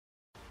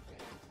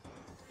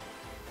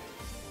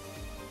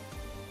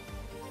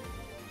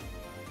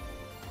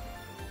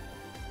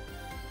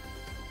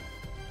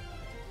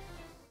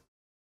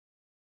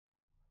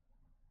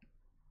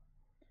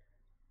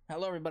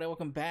Hello everybody,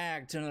 welcome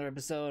back to another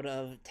episode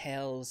of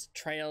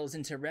Trails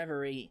into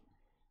Reverie.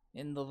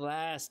 In the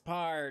last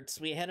part,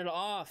 we headed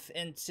off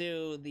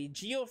into the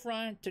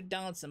Geofront, took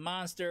down some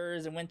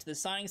monsters, and went to the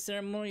signing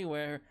ceremony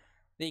where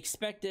the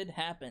expected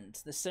happened.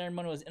 The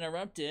ceremony was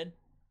interrupted,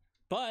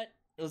 but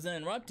it was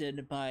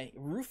interrupted by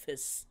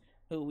Rufus,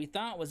 who we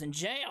thought was in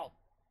jail.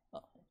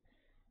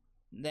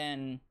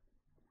 Then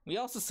we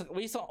also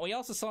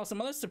saw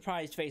some other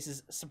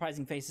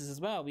surprising faces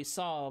as well. We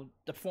saw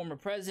the former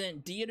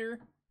president, Dieter.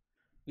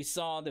 We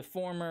saw the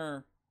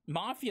former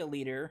mafia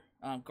leader,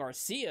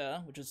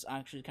 Garcia, which was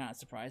actually kind of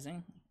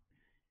surprising.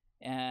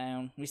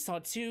 And we saw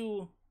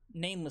two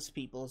nameless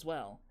people as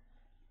well.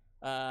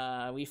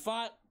 We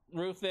fought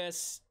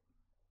Rufus,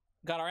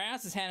 got our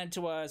asses handed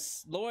to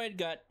us. Lloyd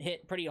got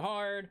hit pretty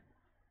hard.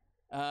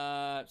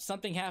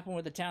 Something happened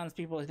with the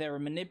townspeople. They were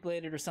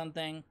manipulated or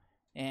something.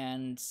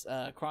 And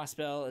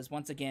Crossbell is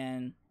once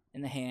again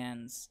in the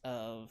hands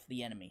of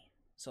the enemy.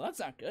 So that's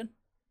not good.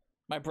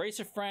 My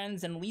Bracer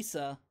friends and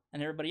Lisa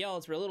and everybody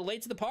else were a little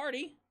late to the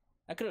party.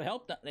 I could have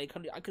helped them. I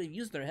could have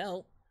used their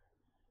help.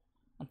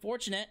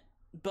 Unfortunate.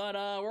 But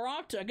we're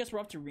off to, I guess we're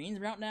off to Rean's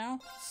route now.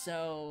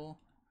 So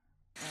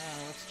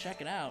let's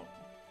check it out.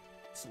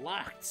 It's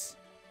locked.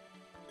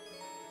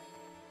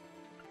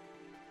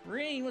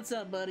 Rean, what's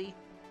up, buddy?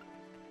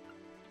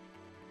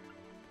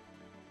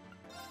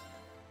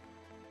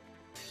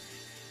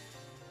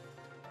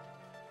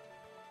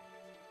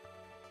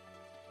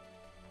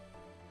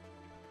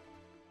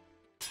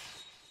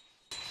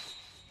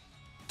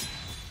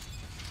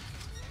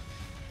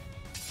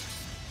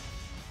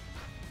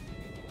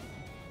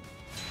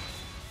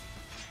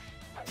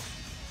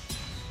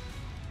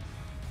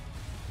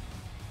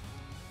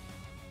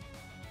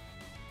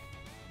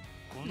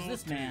 Who's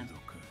this man?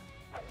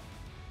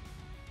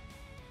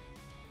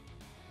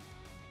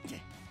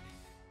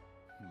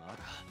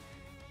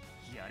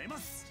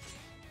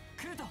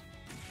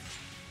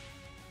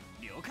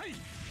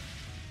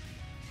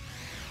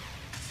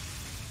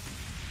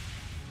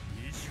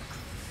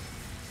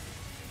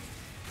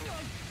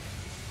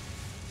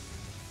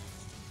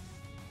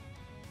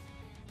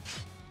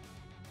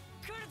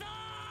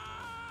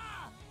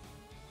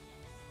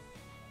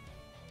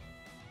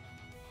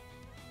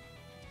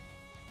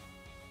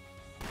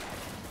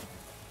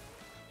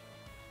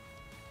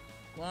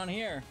 What's going on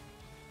here?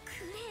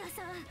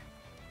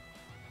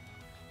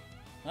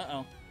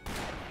 Uh-oh.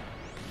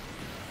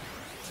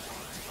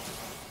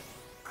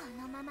 こ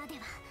のままで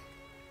は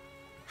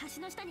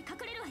橋の下に隠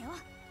れるわよ。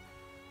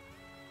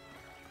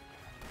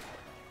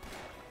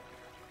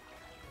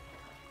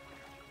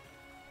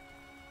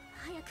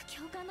早く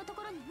教官のと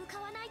ころに向か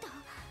わないと。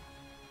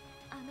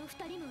あの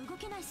二人も動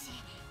けないし、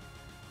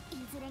い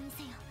ずれに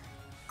せよ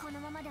この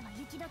ままでは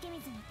雪解け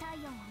水に体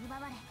温を奪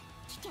われ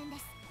危険で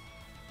す。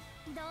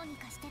どうに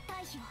かして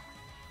退避を。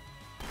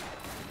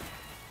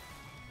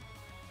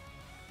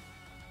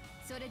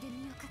それで身を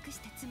隠し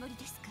たつもり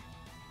ですか。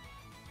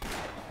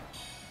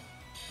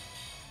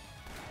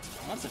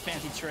 That's a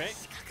fancy trick.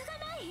 資格が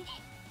ない。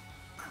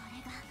こ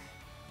れが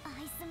ア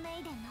イス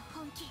メイデンの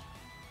本気。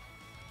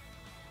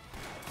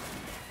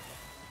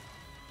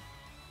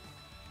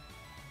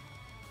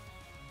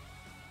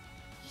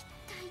一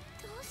体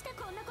どうして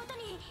こんなこと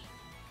に。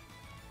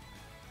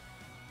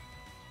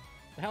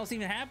 What the hell's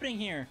even happening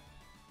here?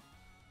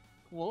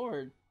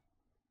 Lord.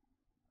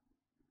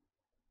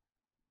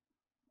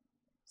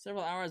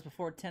 Several hours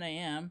before 10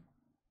 a.m.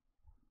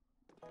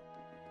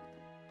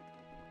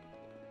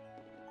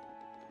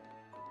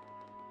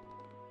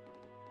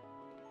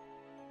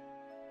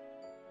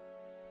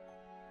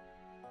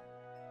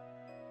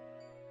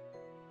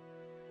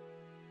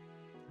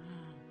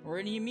 We're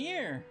in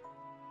Ymir.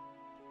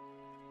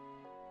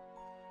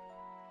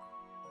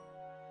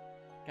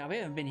 God, we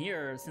haven't been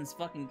here since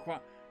fucking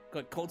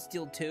Cold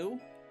Steel 2.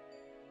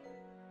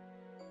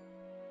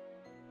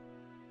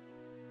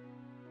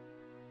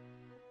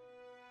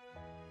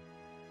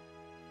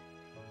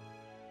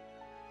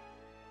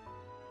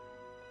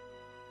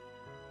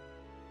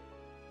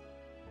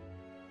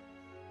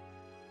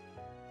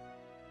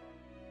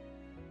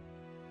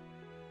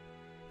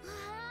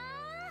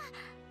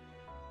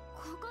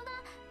ここが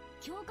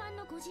教官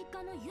のご実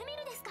家のユミル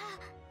ですか。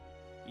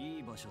い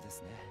い場所で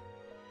すね。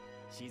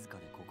静か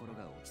で心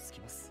が落ち着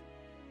きます。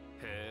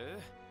へ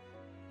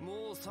え、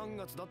もう3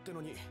月だって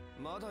のに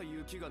まだ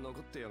雪が残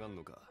ってやがん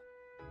のか。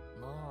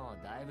も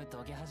うだいぶ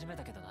溶け始め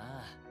たけど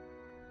な。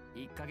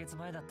1ヶ月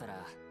前だった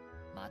ら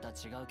また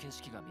違う景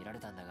色が見られ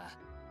たんだが。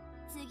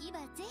次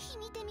はぜひ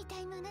見てみた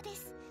いもので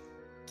す。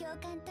教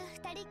官と二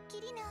人っき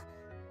りの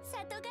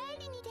里帰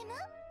りにでも。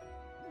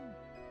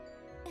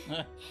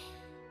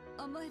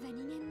思えば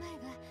2年前は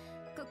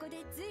ここ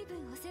で随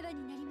分お世話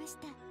になりまし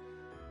た。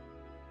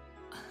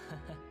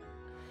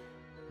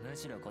む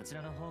しろこち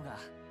らの方が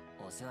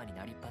お世話に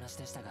なりっぱなし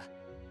でしたが。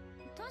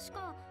確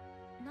か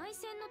内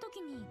戦の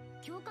時に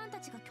教官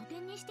たちが拠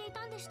点にしてい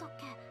たんでしたっ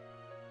け。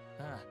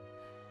ああ、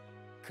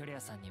クレ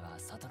アさんには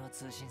里の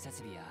通信設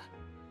備や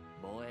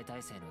防衛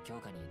体制の強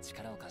化に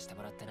力を貸して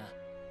もらってな。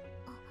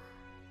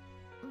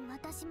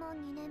私も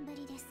2年ぶ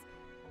りです。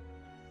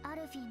ア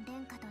ルフィン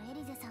殿下とエ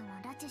リゼさんを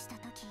拉致した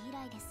時以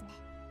来ですね。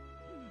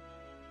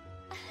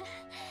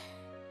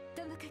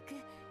ともかく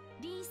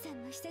リーンさ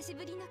んも久し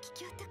ぶりの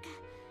帰郷とか。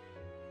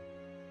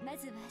ま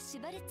ずはシ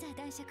ュバルツァー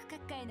男爵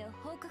閣下への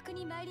報告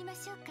に参りま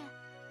しょうか。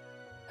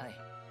はい。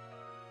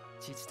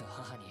父と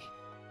母に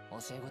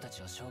教え子た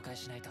ちを紹介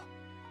しないと。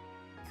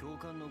教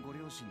官のご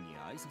両親に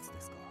挨拶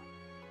ですか？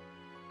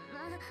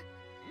なんか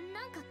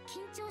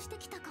緊張して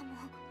きたかも。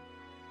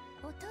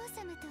お父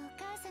様とお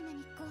母様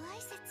にご挨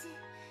拶。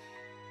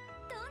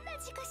どんな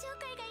自己紹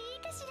介がいい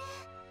かし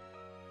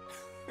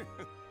ら。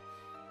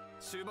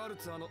シュバル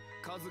ツァの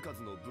数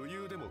々の武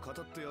勇でも語っ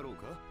てやろう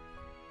か。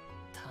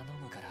頼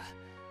むから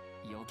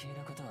余計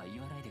なことは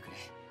言わないでくれ。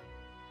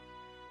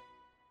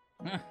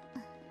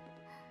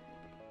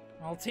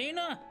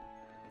Altina,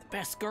 the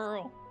best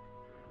girl.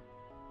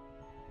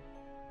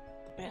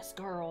 The best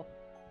girl.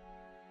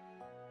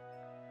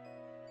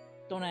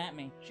 Don't at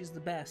me. She's the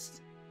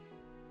best.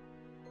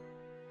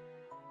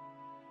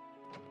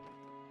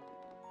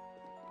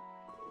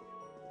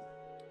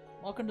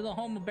 Welcome to the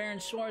home of Baron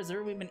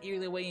Schwarzer. We've been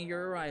eagerly awaiting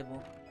your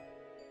arrival.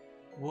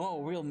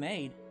 Whoa, real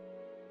maid.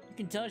 You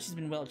can tell she's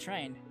been well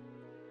trained.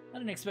 I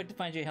didn't expect to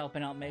find you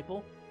helping out,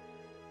 Maple.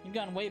 You've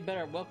gotten way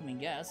better at welcoming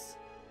guests.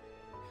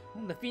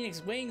 The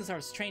Phoenix Wings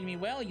has trained me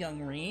well,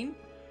 young Rean.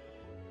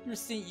 You're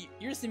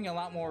seeming a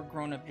lot more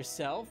grown up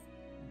yourself,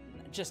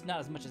 just not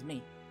as much as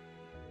me.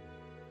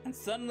 And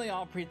suddenly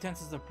all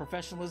pretenses of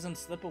professionalism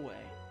slip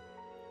away.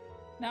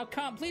 Now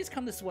please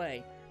come this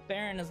way.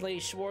 Baron and his Lady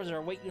Schwarzer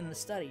are waiting in the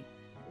study.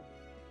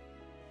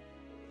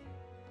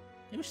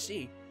 Who's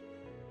she?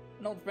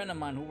 An old friend of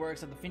mine who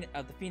works at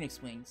the Phoenix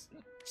Wings.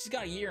 She's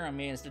got a year on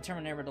me and is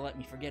determined never to let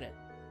me forget it.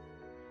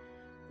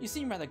 You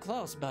seem rather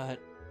close, but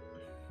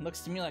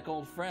looks to me like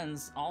old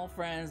friends. All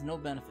friends, no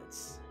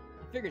benefits.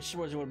 I figured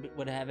Schwarzer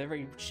would have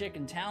every chick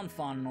in town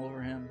fawning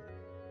over him.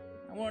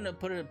 I wouldn't have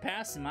put it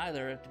past him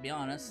either, to be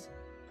honest.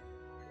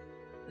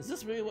 Is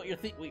this really what you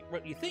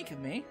think of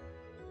me?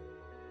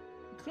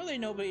 Clearly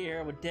nobody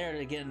here would dare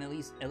to get in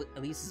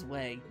Elise's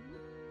way.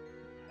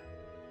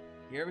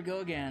 Here we go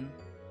again.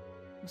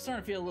 I'm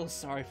starting to feel a little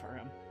sorry for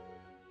him.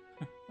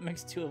 That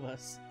makes two of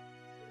us.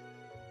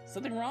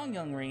 Something wrong,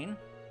 young Rean?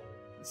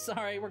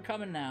 Sorry, we're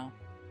coming now.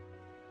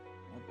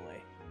 Oh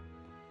boy.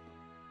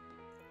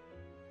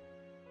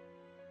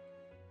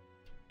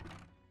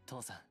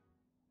 父さん、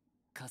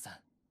母さん、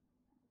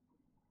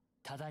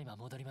ただいま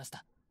戻りまし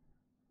た。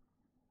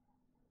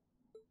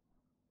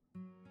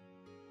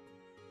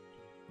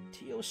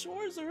Tio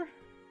Schwarzer.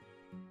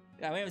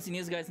 Yeah, we haven't seen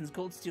these guys since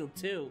Cold Steel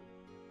 2.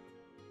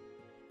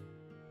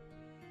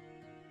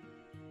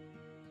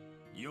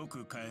 よ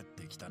く帰っ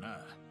てきた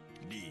な、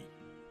リー。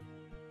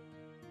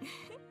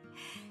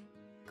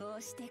こ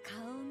うして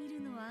顔を見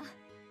るのは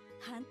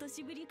半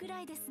年ぶりぐ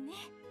らいですね。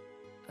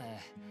え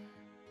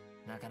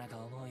え、なかなか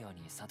思うよう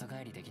に里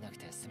帰りできなく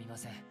てすみま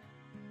せん。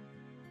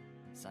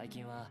最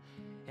近は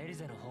エリ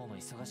ゼの方も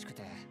忙しく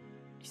て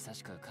久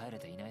しく帰れ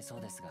ていないそう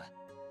ですが、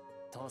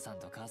父さん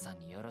と母さん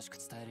によろしく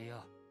伝える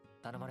よ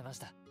う頼まれまし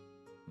た。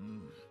う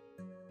ん、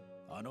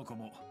あの子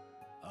も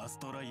アス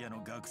トライア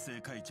の学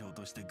生会長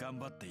として頑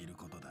張っている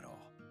ことだろう。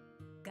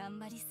頑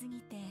張りす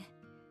ぎて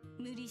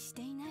無理し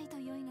ていないと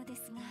良いので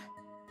すが。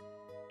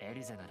エ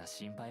リゼなら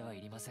心配は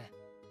いりません。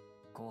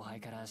後輩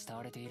から慕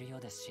われているよ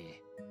うです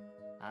し、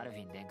アルフ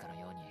ィン殿下の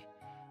ように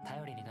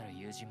頼りになる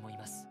友人もい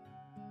ます。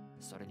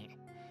それに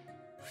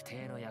不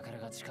定の輩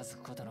が近づ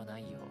くことのな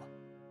いよう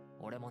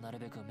俺もなる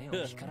べく目を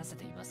光らせ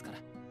ていますから。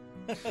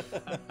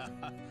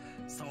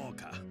そう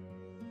か。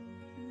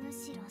む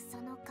しろそ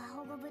の過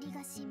保護ぶり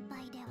が心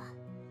配では。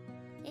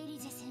エリ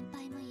ゼ先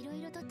輩もいろ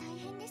いろと大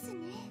変です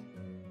ね。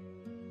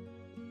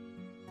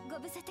ご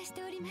無沙汰し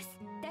ております、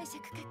男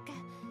爵閣下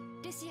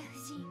ルシア夫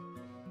人。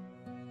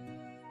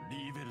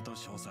リーベルト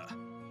少佐、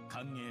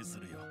歓迎す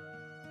るよ。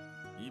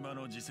今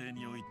の時勢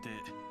におい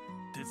て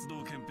鉄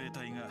道憲兵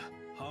隊が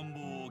繁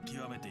忙を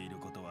極めている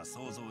ことは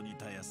想像に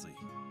たやすい。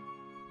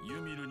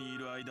ユミルにい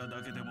る間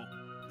だけでも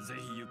ぜ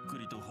ひゆっく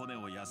りと骨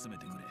を休め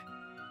てくれ。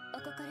お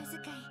心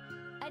遣い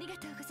ありが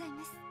とうござい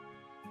ます。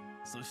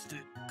そして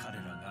彼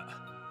ら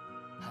が。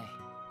は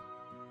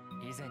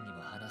い、以前に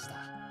も話した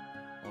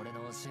俺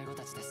の教え子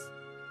たちです。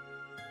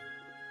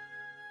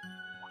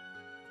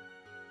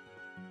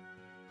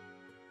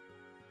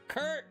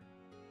Kurt!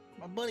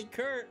 My buddy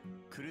Kurt!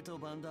 クルト・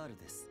バンダール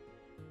です。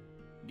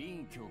リ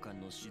ーン教官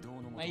の指導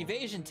のもと My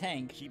evasion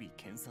tank. 日々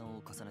研鑽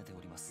を重ねてお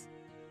ります。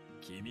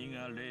君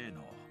が例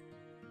の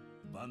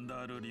バン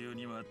ダール流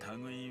には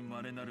類い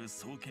まれなる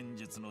双剣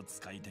術の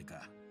使い手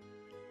か。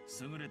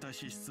優れた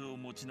資質を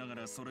持ちなが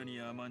らそれに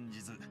甘ん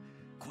じず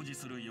誇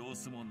示する様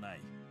子もな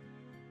い。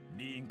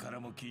リーンから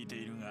も聞いて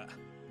いるが、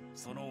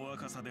その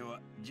若さでは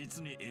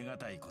実に得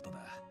難いことだ。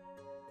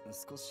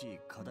少し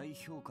過大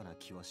評価な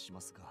気はし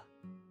ますが。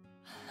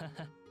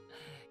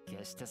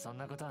決してそん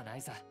なことはな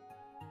いさ。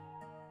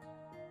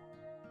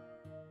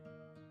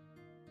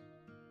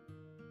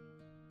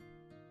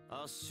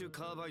アッシュ・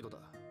カーバイドだ。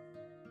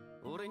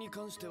俺に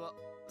関しては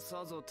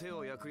さぞ手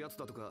を焼くやつ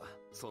だとか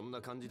そん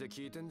な感じで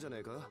聞いてんじゃね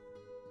えか。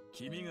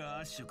君が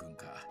アッシュ君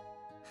か。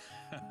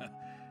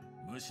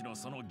むしろ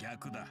その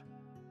逆だ。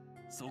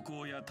素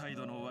行や態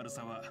度の悪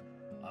さは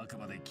あく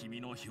まで君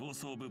の表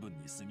層部分に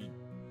過ぎん。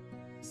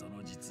そ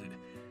の実、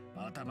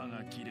頭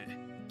がきれ、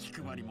気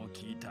配りも効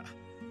いた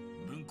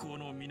文校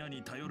の皆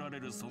に頼られ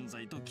る存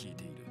在と聞い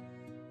ている。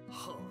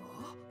は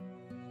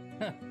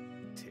あ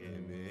て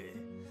めえ、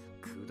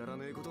くだら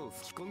ねえことを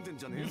吹き込んでん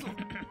じゃねえぞ。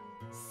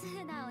素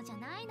直じゃ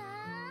ないな。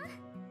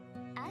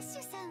アッシ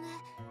ュさんは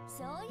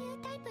そうい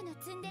うタイプの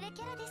ツンデレ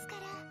キャラですか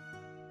ら。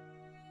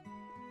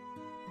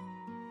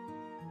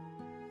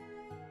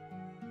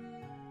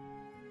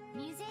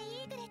ミュゼ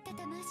イ・イーグレットと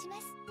申し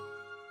ます。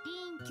リ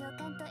ーン教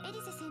官とエ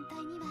リゼ先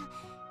輩には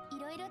い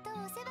ろいろとお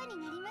世話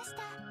になりまし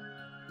た。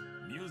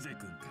ミューゼ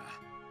君か。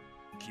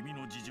君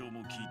の事情も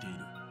聞いている。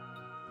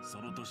そ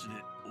の年で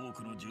多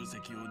くの重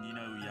責を担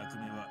う役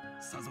目は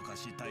さぞか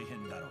し大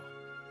変だろう。い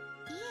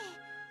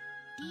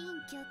え、リー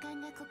ン教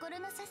官が心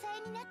の支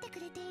えになってく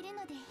れている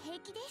ので平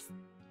気です。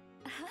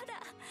あ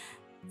ら、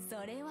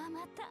それは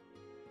また。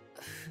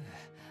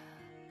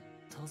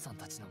父さん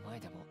たちの前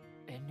でも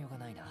遠慮が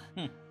ないな。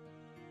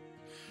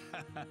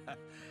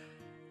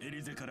エ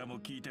リゼからも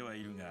聞いては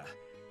いるが、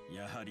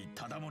やはり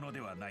ただもので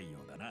はないよ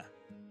うだな。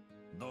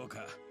どう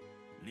か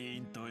リ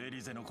ーンとエ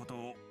リゼのこと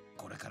を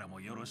これから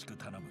もよろしく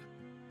頼む。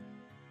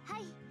は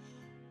い、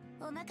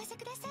お任せ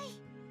ください、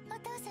お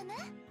父様。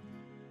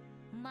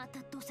ま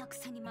たどさく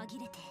さに紛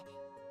れて。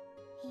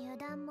油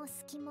断も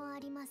隙もあ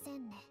りませ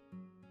んね。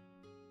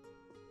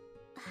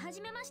は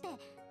じめまして、ユー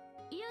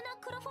ナ・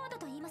クロフォード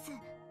と言います。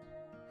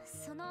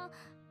その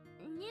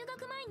入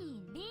学前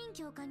にリーン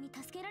教官に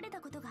助けられた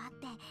ことがあっ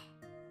て、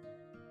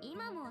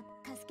今も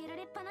助けら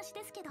れっぱなし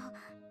ですけど、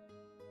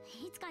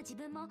いつか自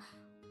分も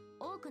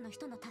多くの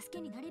人の助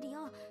けになれる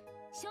よう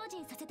精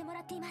進させてもら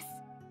っています。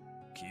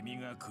君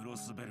がクロ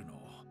スベルの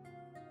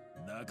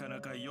なかな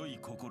か良い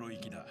心意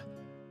気だ。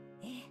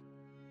ええ、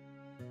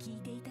聞い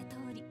ていた通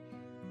り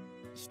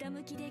ひた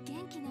むきで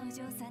元気なお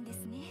嬢さんで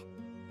すね。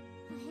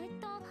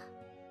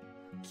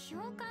教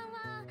官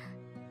は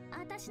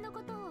私のこ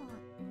とを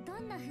ど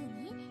んな風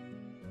に？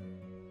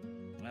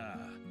あ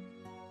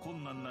あ、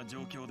困難な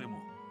状況でも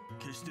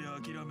決して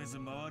諦めず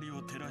周り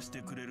を照らし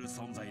てくれる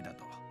存在だ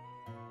と。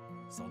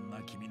そん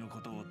な君のこ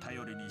とを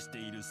頼りにして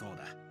いるそう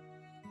だ。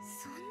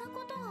そんな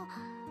ことを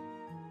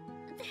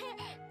って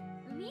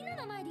みんな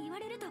の前で言わ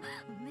れると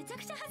めちゃ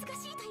くちゃ恥ずか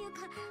しいという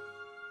か。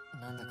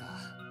なんだか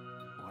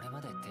俺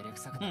まで照れく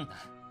さくなった。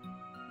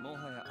も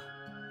はや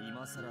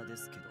今更で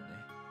すけどね。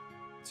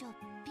ちょっ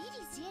ぴり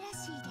ジェラ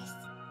シーです。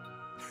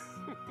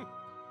も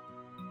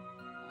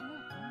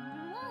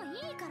うい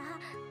いから。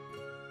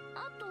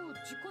あと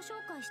自己紹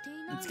介してい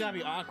ない。 It's gotta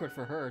be awkward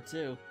for her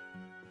too.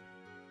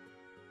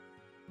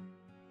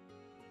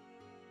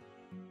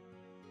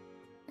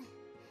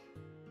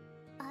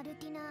 アル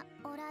ティナ・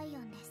オライオ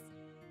ンです。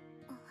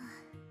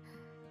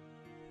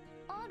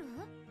ある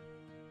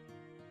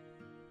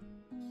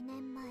？2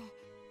年前、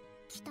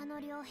北の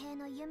両兵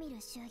のユミ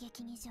ル襲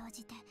撃に乗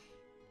じて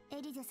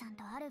エリゼさん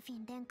とアルフィ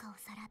ン殿下を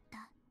さらっ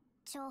た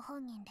張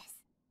本人で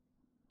す。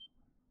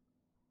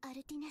ア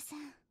ルティナさ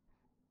ん、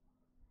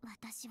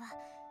私は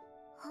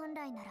本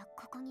来なら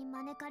ここに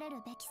招かれる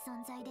べき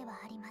存在では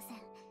ありません。で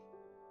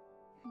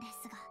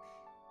すが、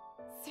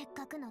せっ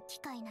かくの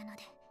機会なの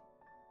で。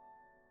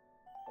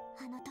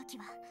あの時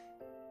は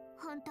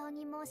本当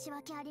に申し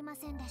訳ありま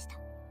せんでした。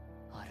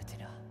アルティ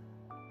ナ、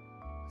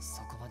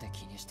そこまで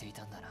気にしてい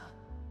たんだな。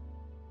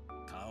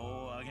顔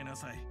を上げな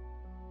さい。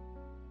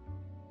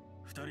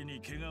二人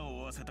に怪我を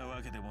負わせた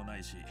わけでもな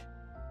いし、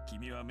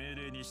君は命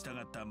令に従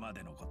ったま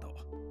でのこと。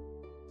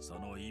そ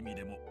の意味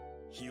でも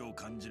非を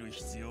感じる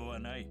必要は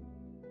ない。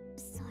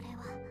それ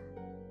は。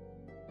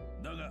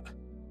だが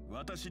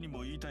私に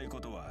も言いたいこ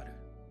とはある。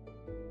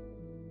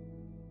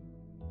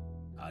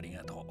あり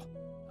がと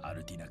う、ア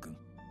ルティナ君。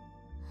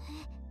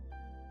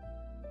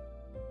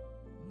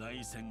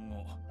内戦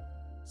後、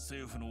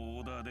政府の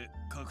オーダーで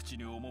各地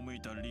に赴い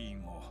たリー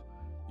ンを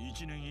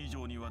1年以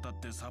上にわたっ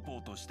てサポ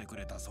ートしてく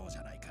れたそうじ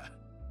ゃないか。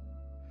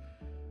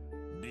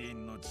リー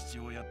ンの父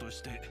親と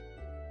して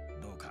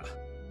どうか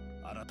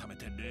改め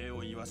て礼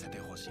を言わせて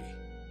ほしい。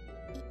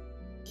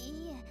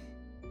いいえ、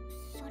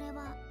それ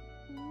は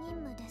任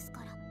務です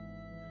か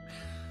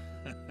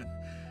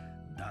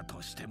ら。だ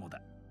としても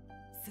だ。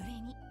それ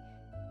に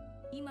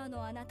今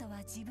のあなたは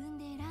自分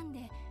で選ん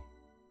で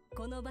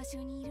この場所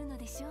にいるの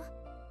でしょ。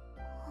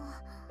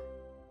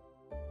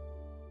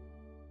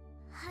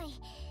はい、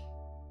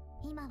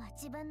今は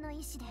自分の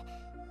意志で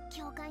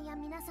教官や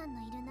皆さん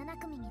のいる7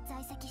組に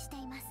在籍して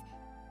います。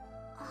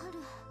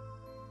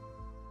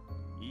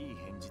いい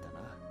返事だ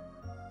な。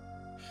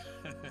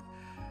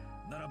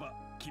ならば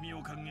君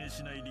を歓迎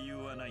しない理由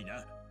はない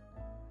な。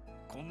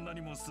こんな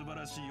にも素晴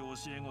らしい教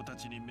え子た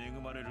ちに恵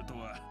まれると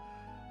は、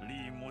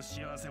リーンも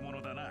幸せ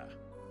者だな。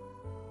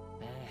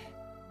ええ、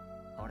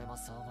俺も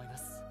そう思いま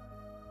す。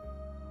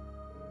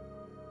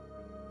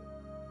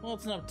Well,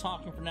 it's enough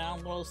talking for now.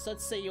 Well,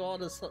 let's say you all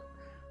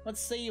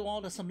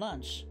to some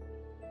lunch.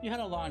 You had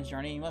a long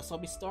journey. You must all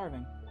be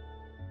starving.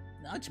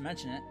 Now that you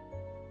mention it.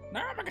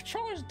 No, my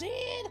controller's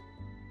dead!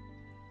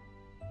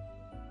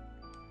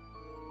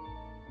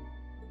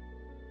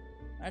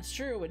 That's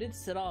true, we did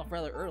set off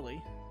rather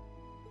early.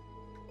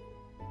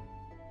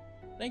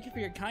 Thank you for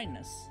your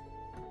kindness.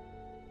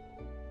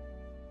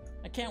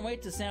 I can't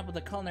wait to sample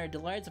the culinary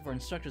delights of our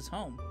instructor's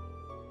home.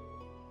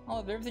 I'll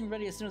have everything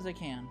ready as soon as I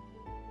can.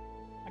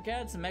 I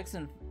gathered some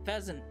excellent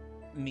pheasant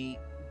meat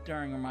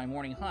during my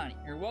morning hunt.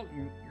 You're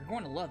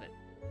going to love it.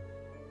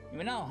 You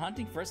went out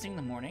hunting first thing in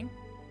the morning?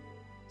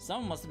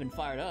 Someone must have been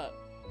fired up.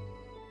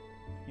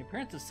 Your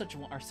parents are such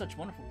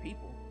wonderful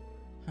people.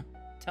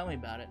 Tell me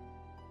about it.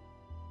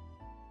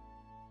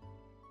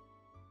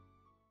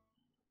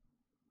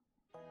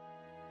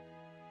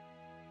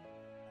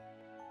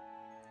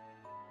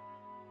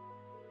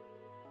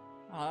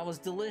 Oh, that was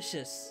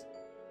delicious.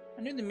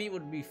 I knew the meat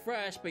would be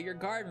fresh, but your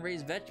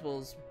garden-raised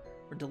vegetables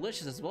were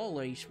delicious as well,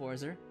 Lady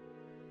Schwarzer.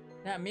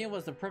 That meal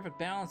was the perfect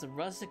balance of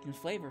rustic and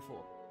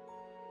flavorful.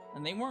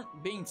 And they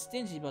weren't being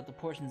stingy about the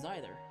portions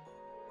either.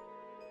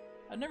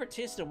 I've never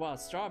tasted a wild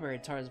strawberry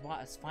tart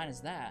as fine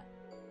as that.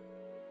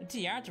 The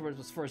tea afterwards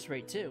was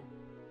first-rate too.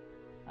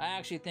 I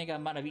actually think I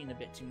might have eaten a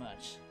bit too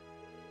much.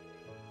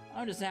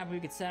 I'm just happy we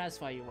could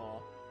satisfy you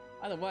all.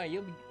 Either way,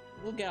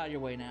 we'll get out of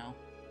your way now.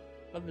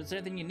 But if there's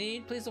anything you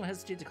need, please don't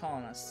hesitate to call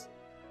on us.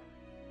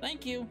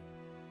 Thank you!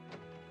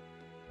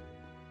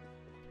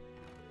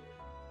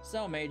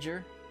 So,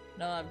 Major,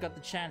 now that I've got the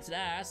chance to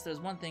ask,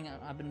 there's one thing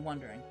I've been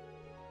wondering.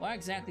 Why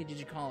exactly did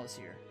you call us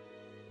here?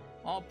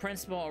 All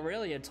Principal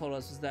Aurelia told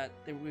us was that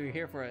we were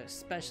here for a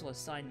special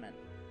assignment.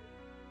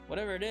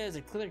 Whatever it is,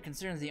 it clearly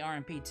concerns the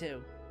RMP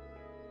too.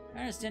 I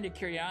understand your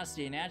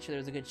curiosity, and naturally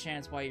there's a good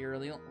chance why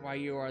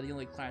you are the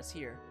only class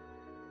here.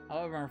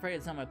 However, I'm afraid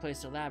it's not my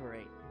place to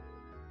elaborate.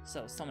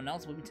 So, someone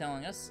else will be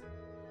telling us.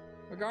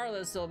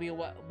 Regardless, it'll be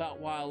about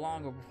a while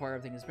longer before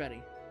everything is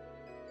ready.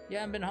 You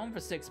haven't been home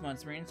for 6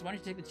 months, Rean, so why don't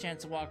you take the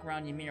chance to walk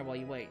around Ymir while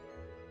you wait?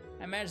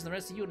 I imagine the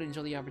rest of you would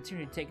enjoy the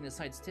opportunity of taking the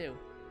sights too.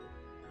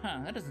 Huh,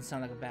 that doesn't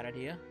sound like a bad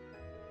idea.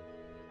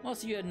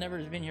 Most of you had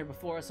never been here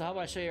before, so how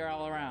about I show you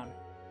all around?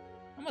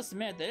 I must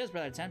admit, that is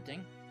rather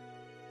tempting.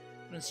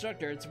 But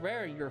instructor, it's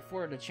rare you're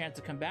afforded a chance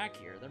to come back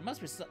here. There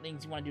must be some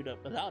things you want to do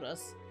without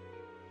us.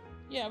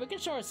 Yeah, we can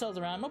show ourselves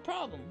around, no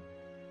problem.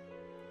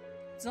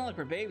 It's not like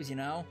we're babies, you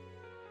know.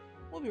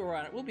 We'll be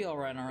all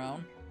right on our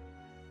own.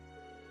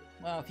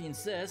 Well, if you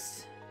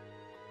insist.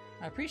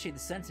 I appreciate the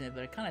sentiment,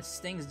 but it kind of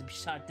stings to be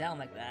shot down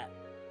like that.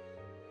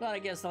 But I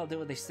guess I'll do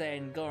what they say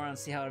and go around and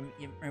see how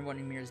everyone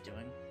in Ymir's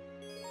doing.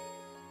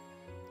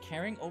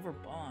 Carrying over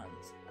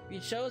bonds. If you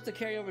chose to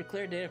carry over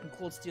clear data from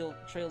Cold Steel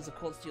Trails of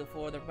Cold Steel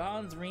 4, the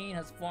bonds Rean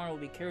has formed will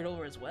be carried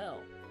over as well.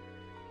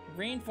 If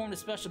Rean formed a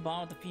special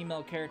bond with a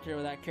female character,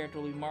 that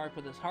character will be marked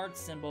with his heart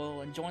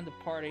symbol and join the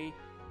party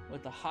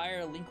with a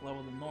higher link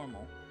level than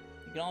normal.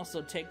 You can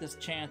also take this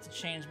chance to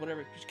change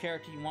whatever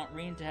character you want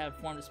Rean to have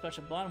formed a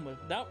special bond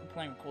with without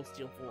playing with Cold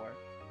Steel 4.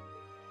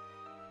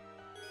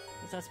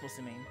 What's that supposed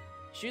to mean?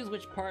 Choose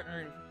which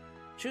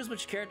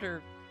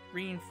character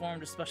Rean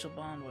formed a special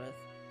bond with.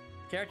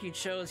 The character you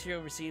chose here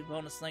will receive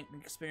bonus link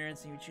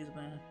experience, and you choose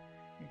one.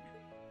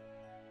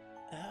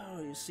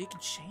 Oh, so you can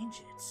change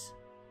it.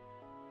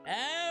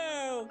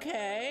 Oh,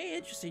 okay,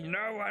 interesting. You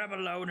know what? I'm a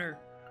loner.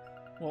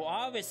 Well,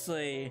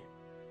 obviously,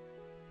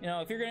 you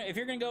know, if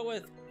you're gonna go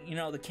with, you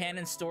know, the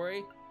canon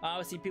story,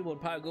 obviously people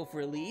would probably go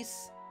for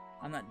Elise.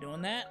 I'm not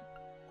doing that.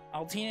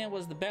 Altina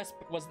had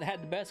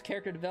the best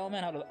character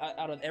development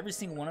out of every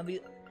single one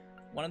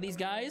of these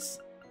guys.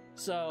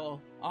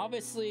 So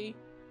obviously,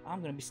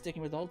 I'm gonna be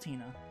sticking with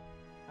Altina.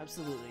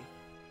 Absolutely.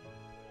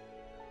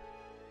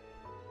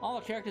 All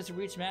the characters who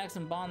reach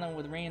maximum bond level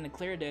with Rean in the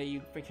clear day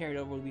you carried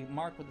over will be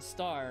marked with a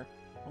star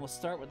and will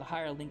start with a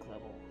higher link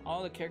level.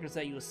 All the characters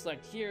that you will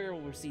select here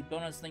will receive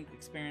bonus link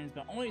experience,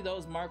 but only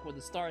those marked with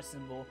the star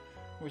symbol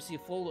will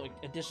receive full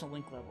additional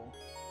link level.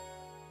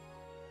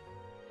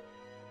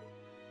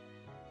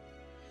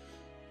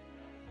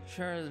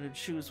 Sure, the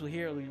choose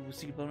here will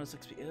receive bonus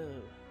XP.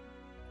 Ew.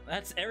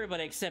 That's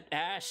everybody except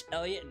Ash,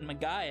 Elliot, and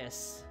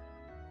Matthias.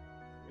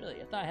 Really?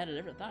 I thought I had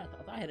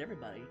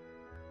everybody.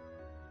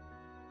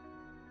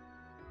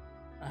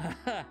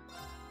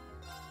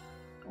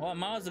 Well, I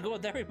might as well go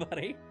with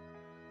everybody.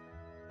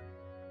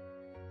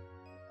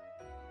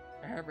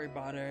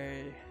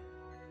 Everybody.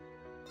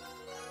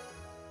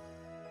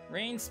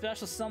 Rean's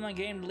special summon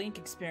gained link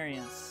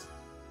experience.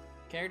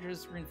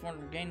 Characters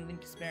reinformed gained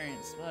link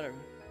experience. Whatever.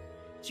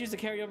 Choose to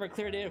carry over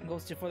clear data from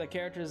Ghost to for the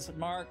characters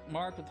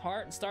marked with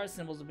heart and star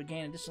symbols will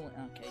gain additional.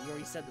 Okay, you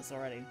already said this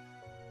already.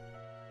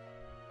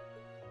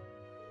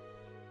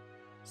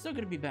 Still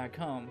gonna be back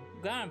home.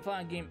 Glad I'm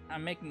finally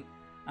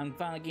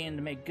getting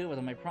to make good with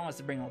my promise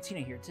to bring Altina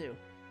here too.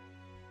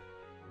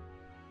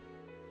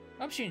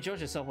 I hope she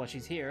enjoys herself while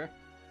she's here.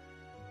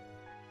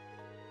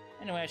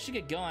 Anyway, I should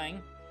get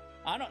going.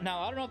 I don't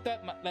know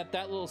if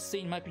that little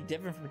scene might be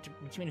different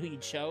between who you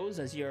chose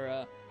as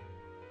your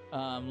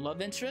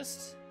love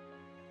interest.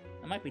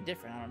 It might be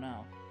different. I don't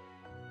know.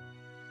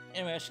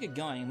 Anyway, I should get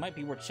going. It might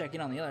be worth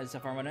checking on the others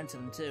if I run into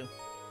them too.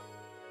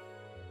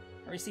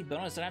 Receive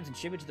bonus items and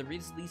tribute to the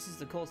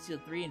releases of Cold Steel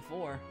 3 and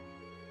 4.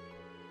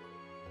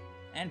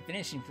 And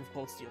finishing for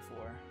Cold Steel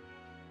 4.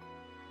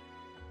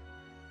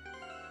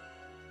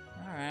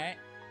 Alright.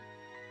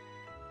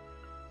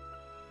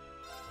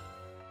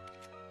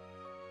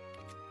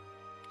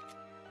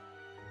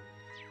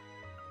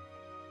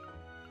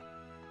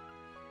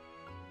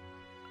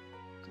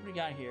 So what do we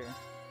got here?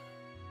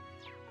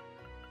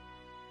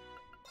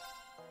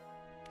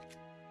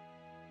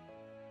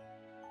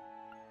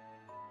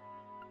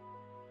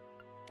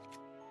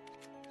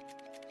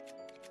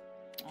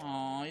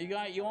 Oh,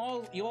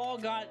 you all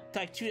got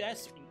like two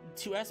S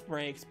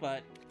breaks,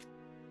 but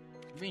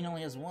Rean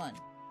only has one.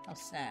 How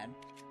sad.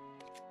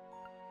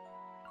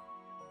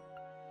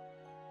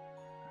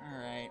 All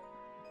right.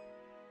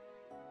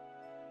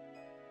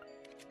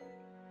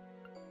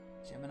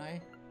 Gemini.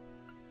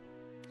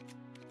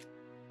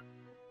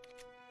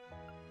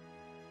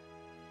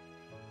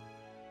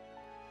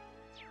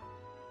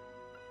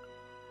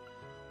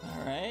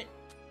 All right.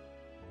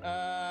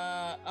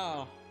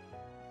 Oh.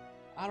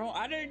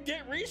 I didn't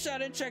get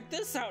reset and check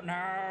this out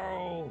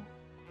now.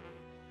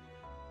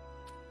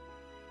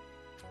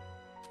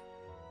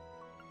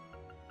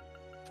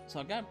 So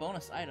I got a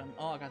bonus item.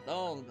 Oh, I got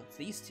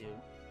these two.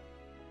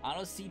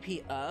 Auto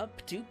CP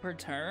up 2 per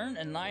turn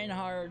and 9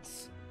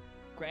 hearts.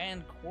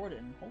 Grand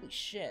Cordon. Holy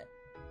shit.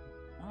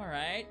 All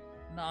right.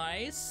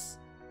 Nice.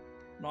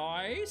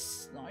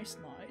 Nice. Nice.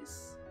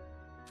 Nice.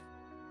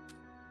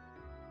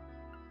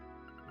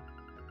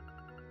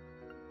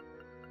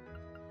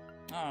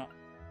 Oh.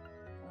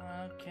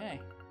 Okay.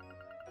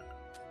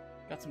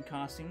 Got some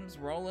costumes.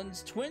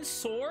 Roland's twin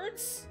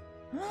swords?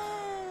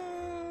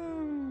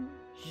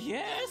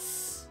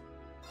 Yes!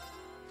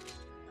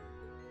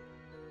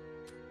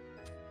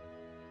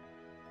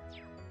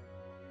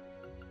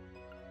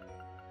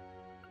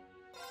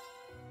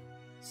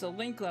 So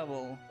Link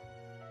level.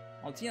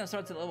 Altina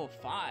starts at level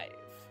 5.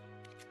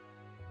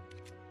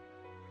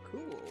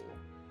 Cool.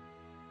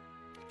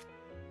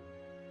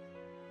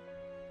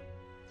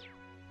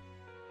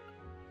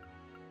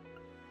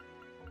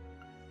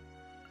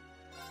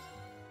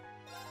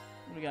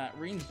 We got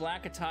Rean's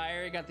black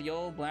attire. You got the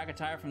old black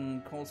attire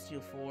from Cold Steel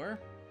 4.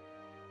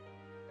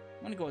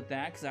 I'm gonna go with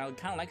that because I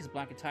kind of like his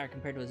black attire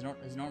compared to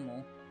his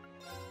normal.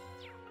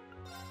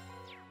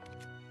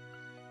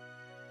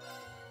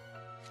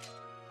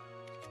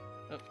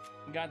 Oh,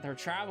 we got her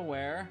travel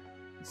wear,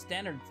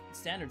 standard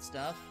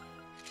stuff.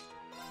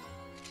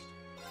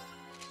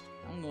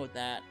 I'm gonna go with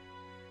that.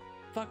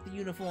 Fuck the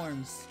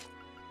uniforms.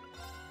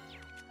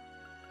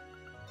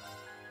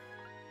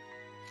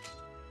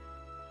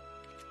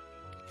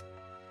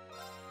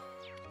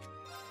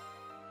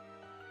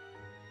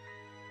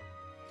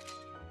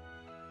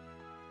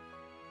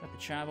 Got the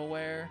travel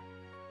wear.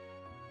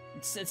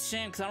 It's a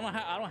shame because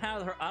I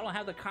don't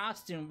have the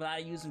costume that I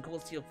used in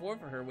Cold Steel 4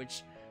 for her,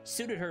 which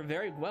suited her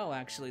very well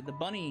actually. The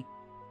bunny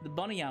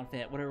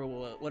outfit, whatever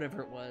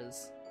it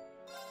was.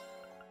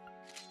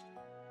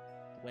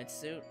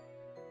 Wetsuit.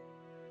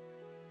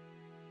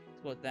 Let's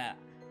go with that.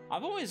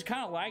 I've always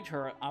kind of liked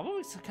her. I've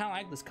always kind of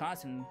liked this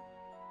costume,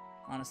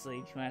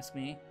 honestly, if you ask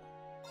me.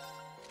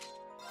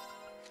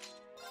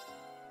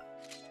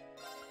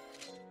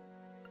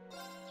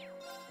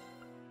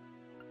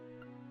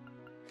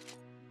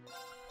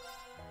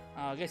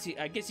 Oh,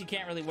 I guess you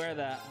can't really wear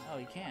that. Oh,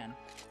 you can.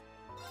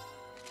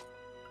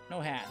 No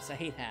hats. I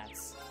hate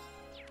hats.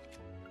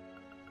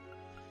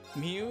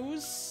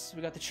 Muse.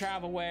 We got the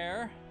travel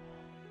wear.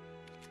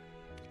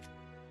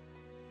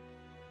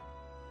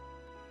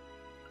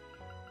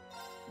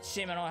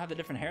 Shame I don't have the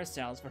different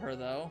hairstyles for her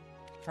though.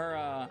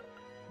 Her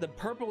the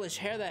purplish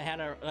hair that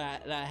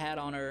I had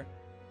on her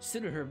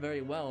suited her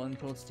very well in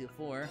Cold Steel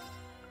 4.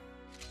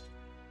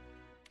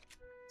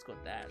 Let's go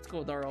with that. Let's go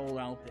with our old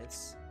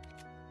outfits.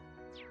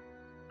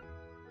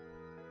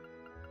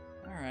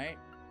 All right.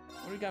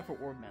 What do we got for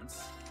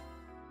ornaments?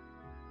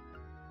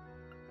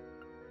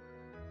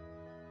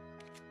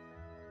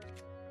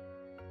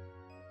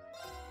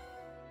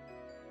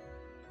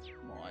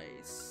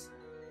 Nice.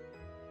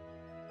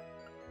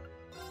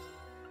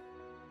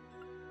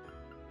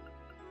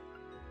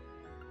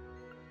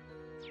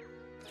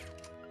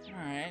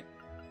 Alright.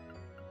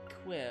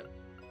 Equip.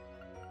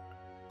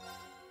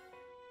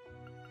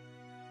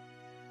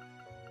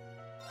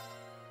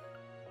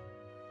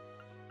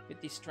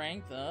 Get the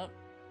strength up.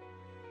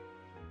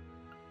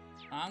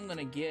 I'm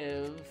gonna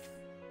give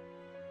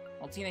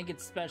Altina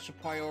gets special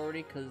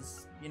priority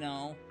because, you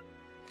know,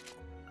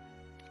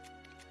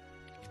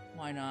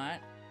 why not?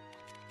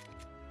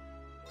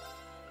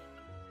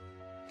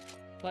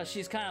 Plus,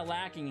 she's kind of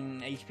lacking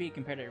in HP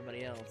compared to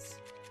everybody else.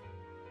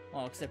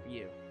 Well, except for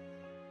you.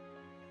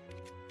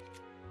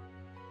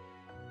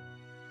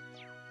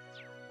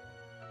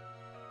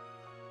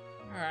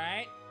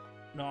 Alright.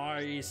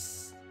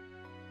 Nice.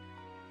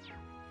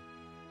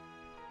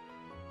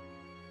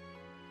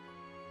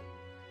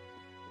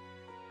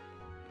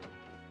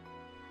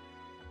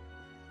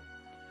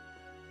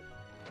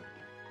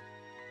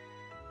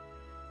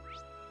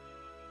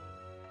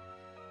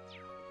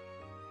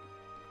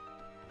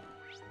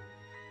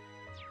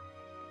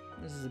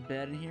 This is a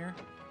bed in here.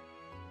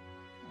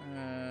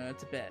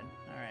 It's a bed.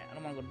 Alright, I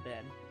don't want to go to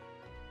bed.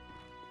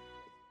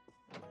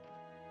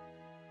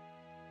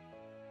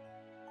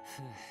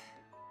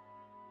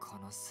 こ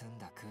の澄ん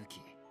だ空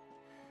気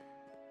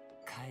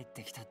帰っ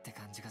てきたって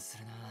感じがす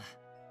るな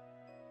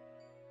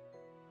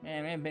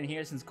Man, we haven't been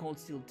here since Cold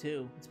Steel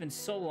 2. It's been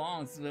so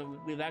long since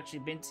we've actually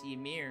been to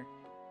Ymir.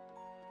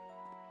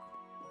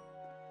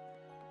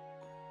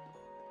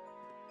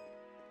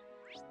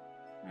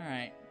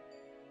 Alright.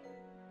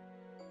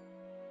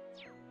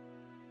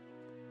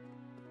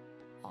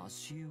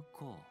 足湯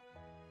か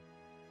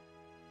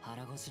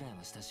腹ごしらえ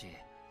もしたし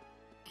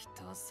きっ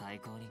と最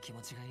高に気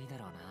持ちがいいだ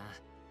ろうな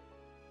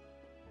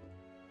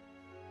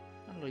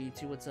Hello, you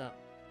two. What's up?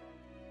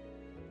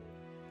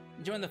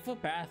 Enjoying the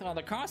footpath? Oh,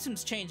 the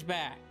costumes changed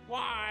back.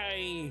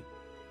 Why?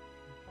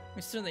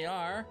 We certainly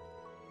are.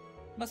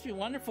 Must be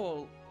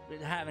wonderful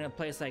having a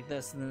place like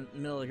this in the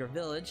middle of your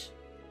village.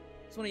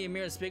 It's one of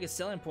Ymir's biggest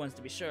selling points,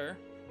 to be sure.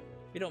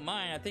 If you don't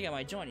mind, I think I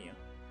might join you.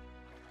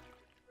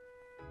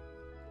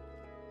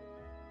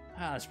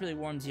 Wow, this really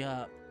warms you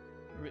up.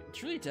 It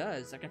truly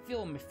does. I can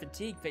feel my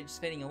fatigue just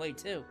fading away,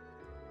 too.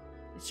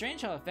 It's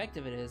strange how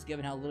effective it is,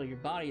 given how little your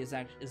body is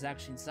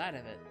actually inside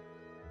of it.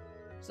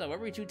 So, what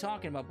were you two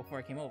talking about before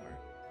I came over?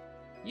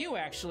 You,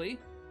 actually.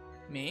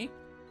 Me.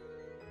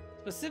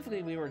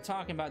 Specifically, we were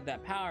talking about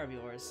that power of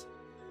yours.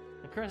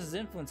 The curse's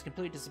influence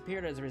completely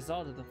disappeared as a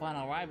result of the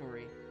final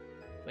rivalry.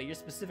 But your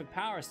specific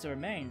power still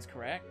remains,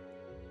 correct?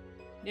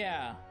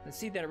 Yeah, the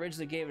seed that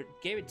originally gave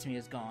it to me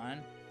is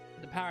gone.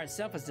 But the power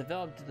itself has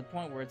developed to the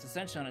point where it's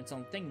essentially on its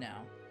own thing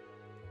now.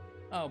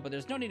 Oh, but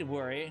there's no need to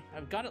worry.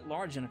 I've got it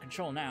largely under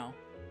control now.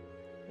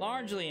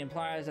 Largely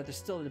implies that there's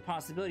still the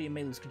possibility you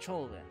may lose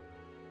control of it.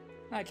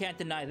 I can't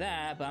deny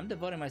that, but I'm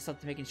devoting myself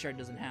to making sure it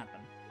doesn't happen.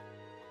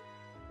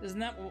 It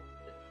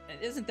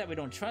isn't that we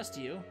don't trust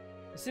you.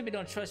 We simply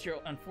don't trust your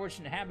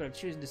unfortunate habit of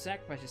choosing to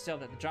sacrifice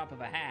yourself at the drop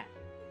of a hat.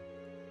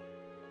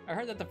 I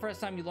heard that the first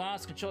time you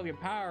lost control of your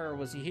power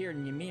was here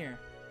in Ymir.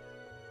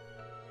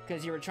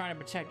 Because you were trying to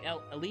protect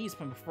Elise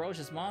from a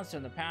ferocious monster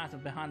in the path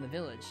of behind the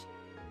village.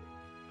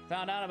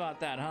 Found out about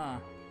that, huh?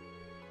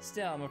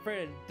 Still, I'm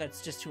afraid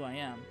that's just who I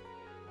am.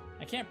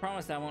 I can't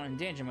promise that I won't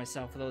endanger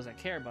myself for those I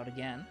care about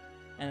again.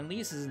 And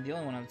Elise isn't the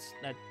only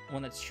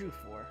one that's true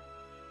for.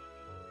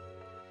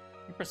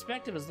 Your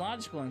perspective is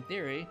logical in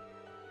theory,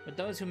 but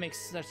those who make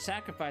such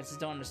sacrifices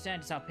don't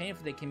understand just how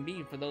painful they can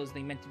be for those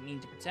they mean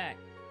to protect.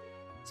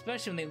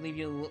 Especially when they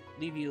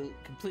leave you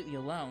completely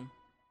alone.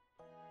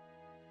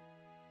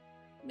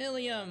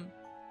 Milliam!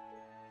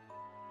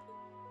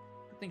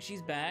 I think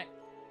she's back.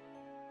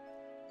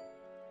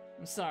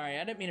 I'm sorry,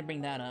 I didn't mean to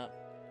bring that up.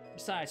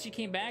 Besides, she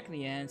came back in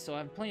the end, so I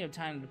have plenty of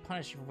time to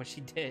punish her for what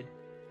she did.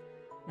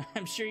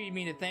 I'm sure you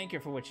mean to thank her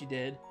for what she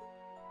did.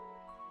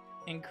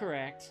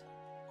 Incorrect.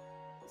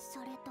 そ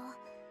れと、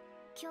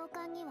教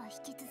官には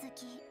引き続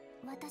き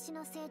私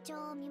の成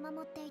長を見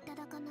守っていた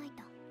だかない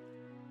と。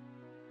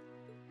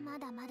ま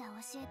だまだ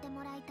教えて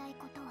もらいたい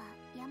ことは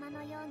山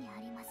のようにあ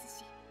ります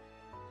し、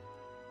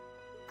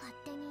勝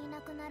手にい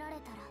なくなられ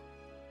たら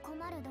困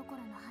るどこ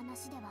ろの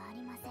話ではあ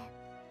りません。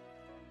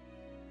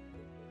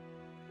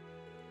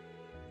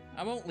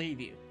I won't leave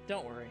you.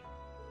 Don't worry.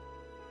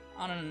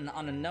 On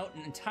a note,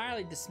 an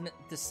entirely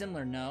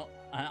dissimilar note.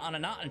 On a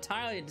not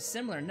entirely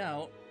dissimilar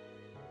note.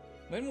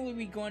 When will we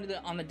be going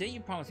to on the date you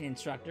promised me,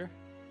 instructor?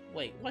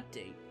 Wait, what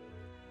date?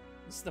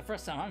 This is the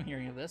first time I'm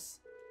hearing of this.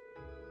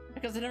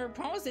 Because I never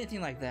promised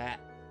anything like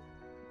that.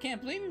 I can't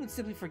believe you would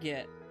simply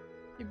forget.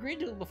 You agreed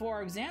to it before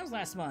our exams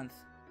last month.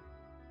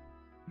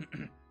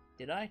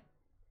 Did I?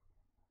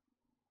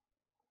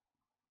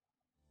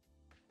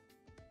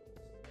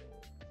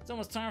 It's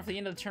almost time for the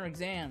end of the term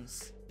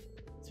exams.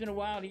 It's been a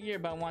wild year,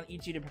 but I want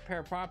each of you to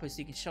prepare properly so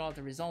you can show off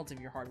the results of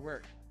your hard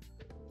work.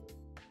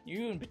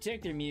 You in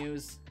particular,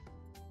 Muse.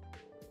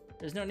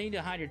 There's no need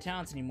to hide your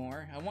talents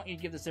anymore. I want you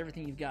to give this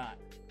everything you've got.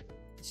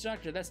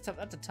 Instructor, that's tough.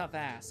 That's a tough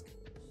ask.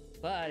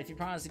 But if you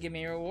promise to give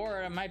me a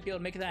reward, I might be able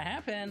to make that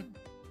happen.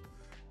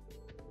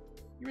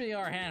 You really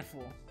are a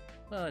handful.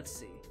 Well, let's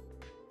see.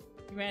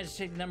 If you manage to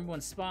take the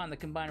 #1 spot in the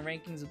combined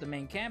rankings of the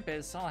main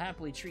campus, I'll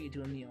happily treat you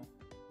to a meal.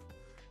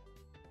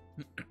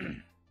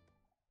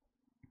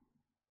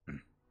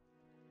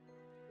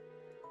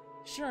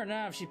 Sure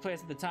enough, she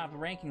placed at the top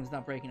of rankings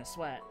without breaking a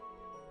sweat.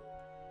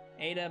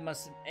 Ada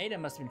must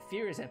have been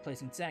furious at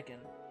placing second.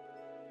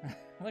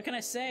 What can I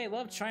say?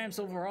 Love triumphs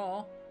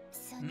overall.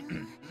 その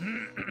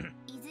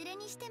いずれ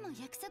にしても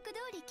約束通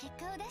り結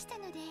果を出した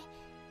ので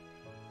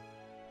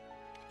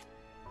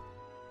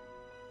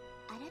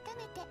改め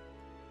て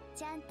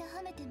ちゃんと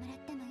褒めてもらっ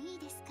てもいい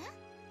ですか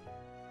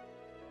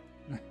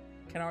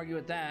Can't argue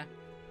with that.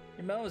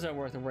 Your moves are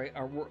worth a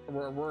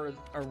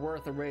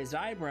raised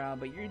eyebrow,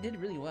 but you did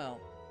really well.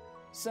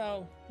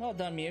 So, well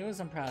done, Muse.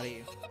 I'm proud of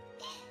you.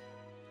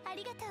 あ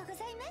りがとうご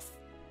ざいます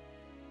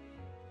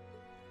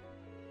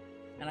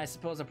And I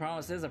suppose a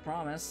promise is a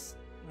promise.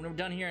 When we're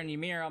done here in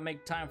Ymir, I'll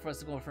make time for us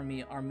to go for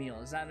our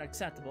meal. Is that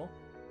acceptable?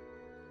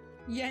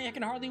 Yeah, I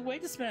can hardly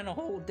wait to spend a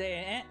whole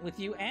day with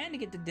you and to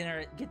get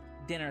dinner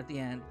at the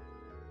end.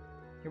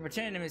 You're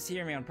pretending to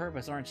mishear me on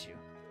purpose, aren't you?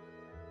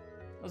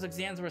 Those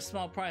exams were a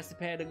small price to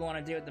pay to go on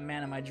a date with the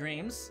man of my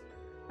dreams.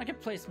 I can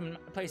place in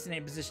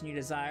any position you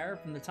desire,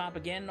 from the top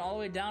again all the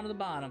way down to the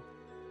bottom.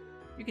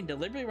 You can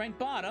deliberately rank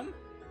bottom.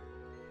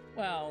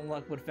 Well,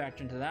 luck would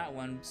factor into that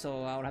one,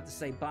 so I would have to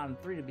say bottom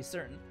 3 to be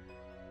certain.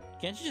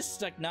 Can't you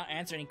just like not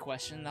answer any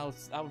question? I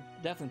would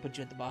definitely put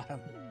you at the bottom.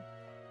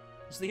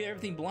 Just leave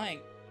everything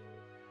blank.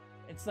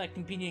 It's like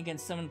competing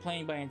against someone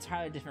playing by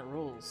entirely different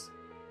rules.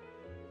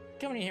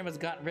 Coming here has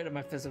gotten rid of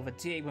my physical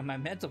fatigue, but my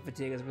mental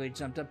fatigue has really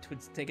jumped up to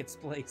take its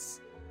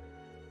place.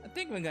 I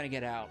think I'm gonna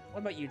get out. What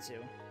about you two?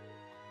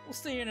 We'll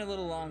stay here in a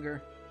little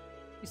longer.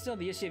 You still have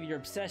the issue of your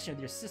obsession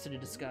with your sister to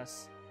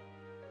discuss.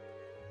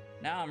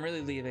 Now I'm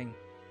really leaving.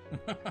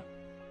 I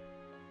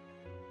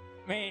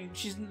mean,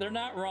 they're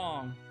not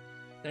wrong.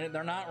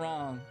 They're not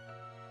wrong.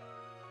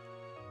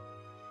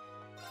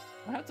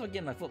 I have to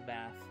get my foot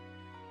bath.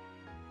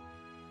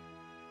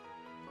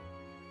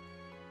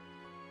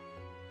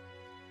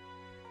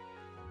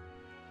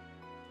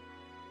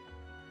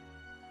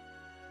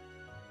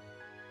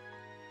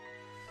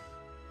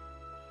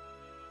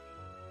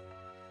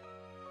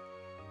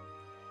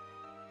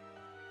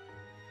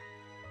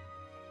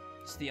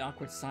 Just the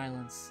awkward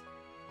silence.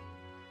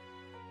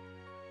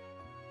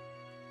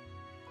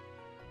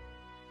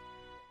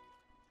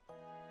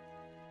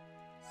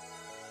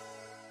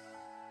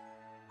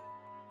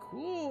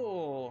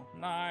 Cool.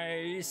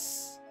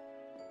 Nice.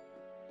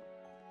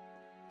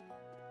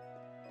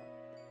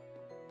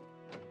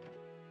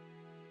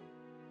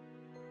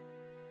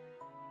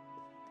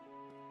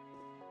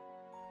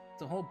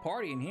 It's a whole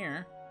party in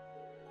here.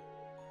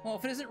 Well,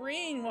 if it isn't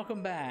Rean,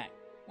 welcome back.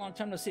 Long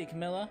time no see,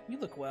 Camilla. You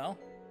look well.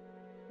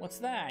 What's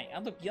that? I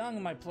look young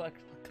and my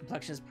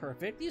complexion is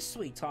perfect. You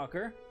sweet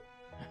talker.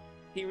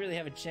 You really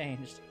haven't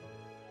changed.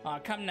 Aw,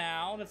 come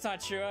now. That's not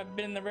true. I've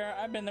been in the rare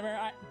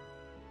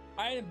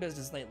item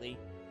business lately.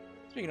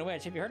 Speaking of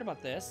which, have you heard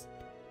about this?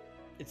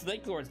 It's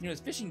Lake Lord's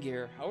newest fishing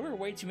gear. I ordered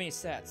way too many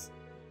sets.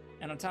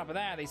 And on top of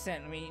that, they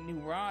sent me new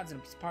rods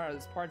and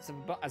parts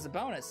as a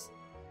bonus.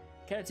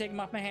 Can I take them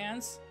off my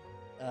hands?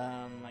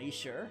 Are you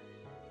sure?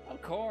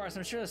 Of course.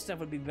 I'm sure this stuff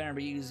would be better to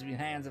be used in the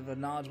hands of a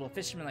knowledgeable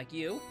fisherman like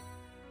you.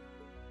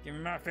 Give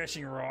me my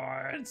fishing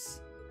rods.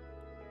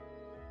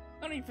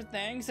 No need for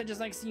thanks. I just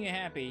like seeing you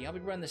happy. I'll be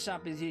running the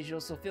shop as usual,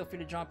 so feel free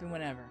to drop in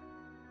whenever.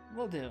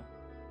 Will do.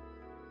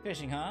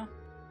 Fishing, huh?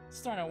 It's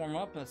starting to warm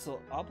up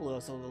a little,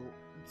 so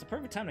it's a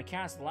perfect time to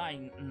cast a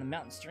line in the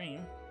mountain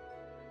stream.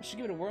 I should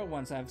give it a whirl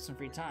once I have some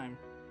free time.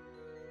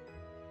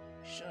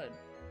 Should.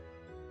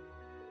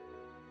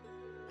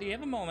 Do you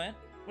have a moment?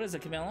 What is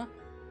it, Camilla?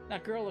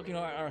 That girl looking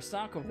at our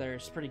stock over there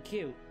is pretty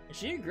cute. Is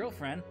she your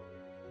girlfriend?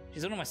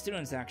 She's one of my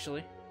students,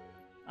 actually.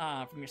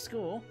 Ah, from your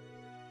school?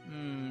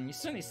 You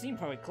certainly seem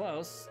probably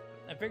close.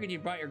 I figured you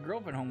brought your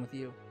girlfriend home with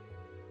you.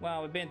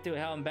 Well, we've been through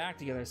hell and back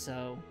together,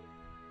 so...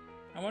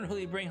 I wonder who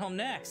you bring home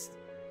next?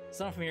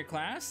 Someone from your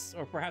class?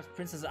 Or perhaps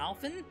Princess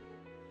Alphen?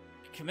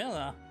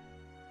 Camilla?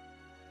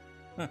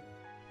 Huh.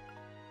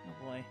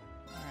 Oh boy.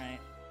 Alright.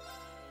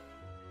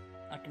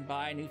 I can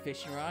buy a new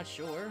fishing rod,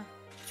 sure.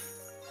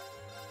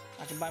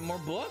 I can buy more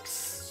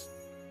books?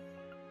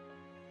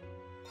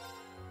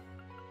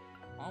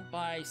 I'll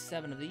buy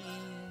 7 of these.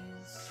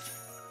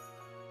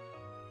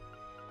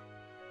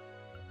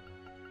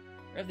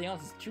 Everything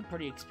else is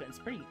pretty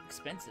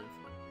expensive.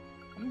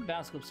 How many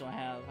battle scopes do I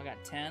have? I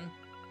got 10.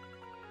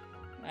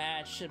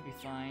 That should be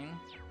fine.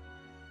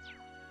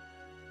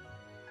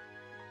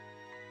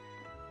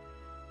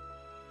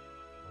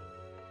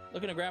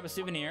 Looking to grab a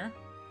souvenir.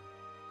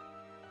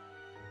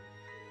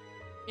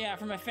 Yeah,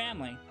 for my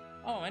family.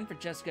 Oh, and for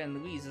Jessica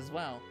and Louise as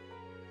well.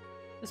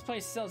 This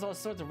place sells all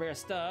sorts of rare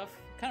stuff.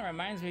 Kind of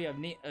reminds me of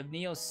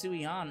Neo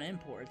Suihan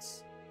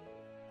Imports.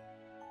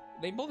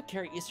 They both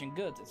carry Eastern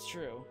goods, it's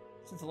true.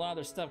 Since a lot of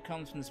their stuff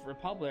comes from this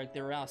republic,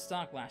 they were out of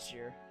stock last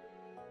year.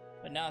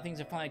 But now things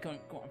are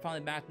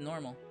finally back to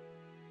normal.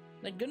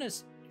 Thank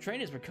goodness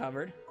trade has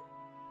recovered.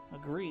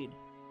 Agreed.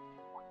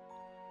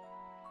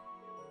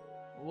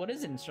 What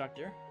is it,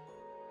 instructor?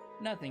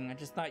 Nothing. I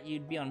just thought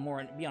you'd be on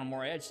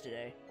more edge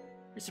today.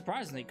 You're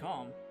surprisingly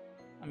calm.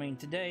 I mean,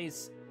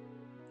 today's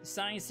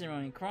signing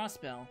ceremony in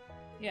Crossbell.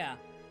 Yeah,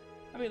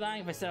 I'd be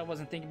lying if I said I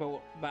wasn't thinking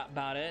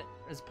about it.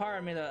 There's part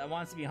of me that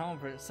wants to be home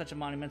for such a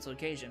monumental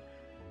occasion.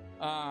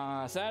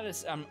 So that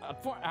is,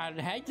 I'd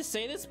hate to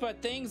say this,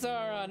 but things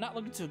are not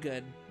looking too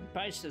good.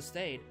 Probably should have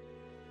stayed.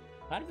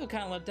 I'd feel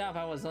kind of left out if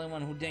I was the only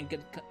one who didn't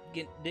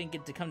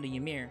get to come to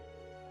Ymir.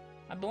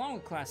 I belong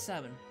with Class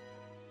VII.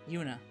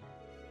 Yuna.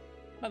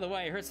 By the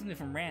way, I heard something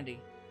from Randy.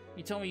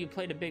 He told me you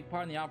played a big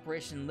part in the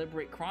Operation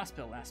Liberate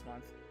Crossbell last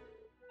month.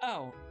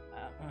 Oh,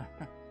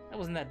 that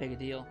wasn't that big a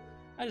deal.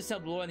 I just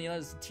helped Laura and the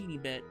others a teeny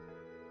bit.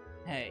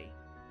 Hey,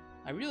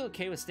 are you really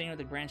okay with staying at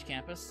the branch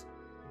campus?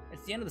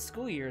 It's the end of the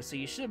school year, so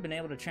you should have been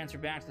able to transfer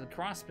back to the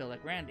Crossbell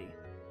like Randy.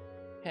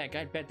 Heck,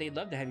 I bet they'd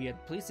love to have you at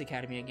the police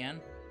academy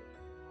again.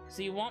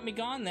 So you want me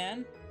gone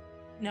then?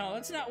 No,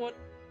 that's not what...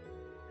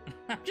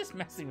 I'm just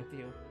messing with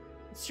you.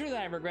 It's true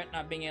that I regret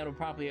not being able to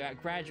properly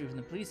graduate from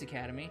the police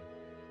academy.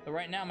 But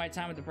right now, my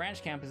time at the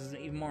branch campus is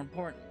even more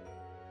important.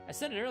 I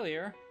said it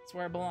earlier, it's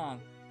where I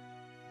belong.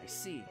 I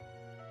see.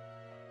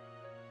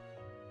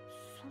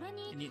 それ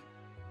に And you,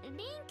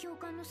 リン教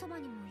官のそば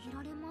にもい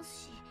られま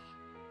すし。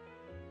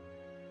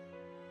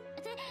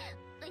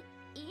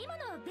今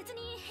のは別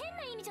に変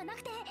な意味じゃな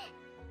くて。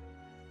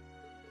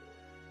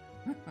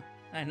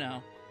I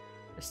know.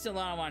 There's still a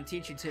lot I want to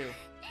teach you too.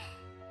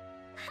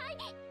 はい。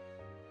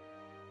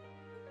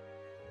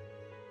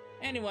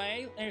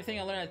 Anyway, everything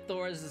I learned at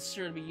Thor's is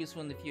sure to be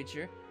useful in the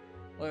future.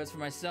 Whether it's for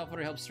myself or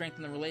to help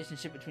strengthen the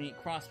relationship between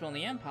Crossbow and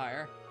the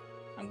Empire,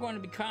 I'm going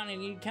to be counting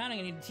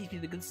on you to teach me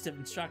the good stuff,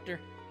 instructor.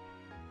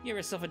 Give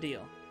yourself a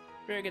deal.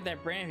 Better get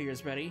that brain of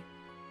yours ready.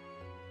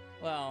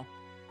 Well,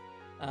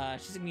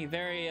 she's gonna be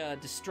very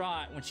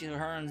distraught when she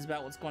learns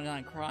about what's going on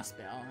in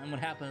Crossbow and what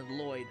happened to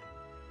Lloyd.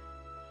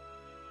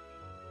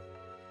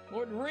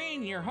 Lord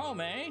Rean, you're home,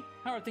 eh?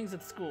 How are things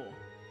at school?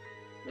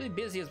 Really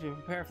busy as we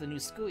prepare for the new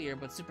school year,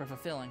 but super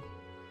fulfilling.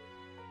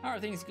 How are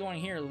things going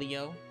here,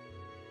 Leo?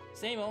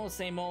 Same old,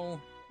 same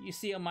old. You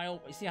see how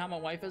my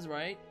wife is,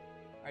 right?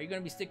 Are you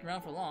gonna be sticking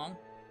around for long?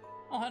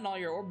 I'll handle all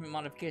your orbit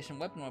modification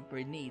weapon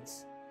upgrade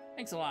needs.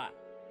 Thanks a lot.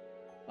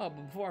 Oh,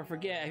 but before I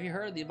forget, have you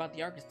heard about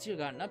the Ancesteral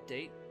got an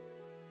update?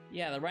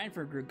 Yeah, the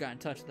Reinford group got in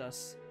touch with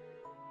us.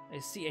 I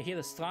hear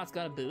the slots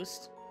got a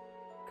boost.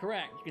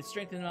 Correct, you can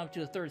strengthen them up to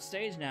the 3rd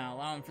stage now,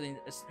 allowing for the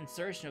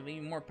insertion of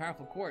even more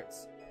powerful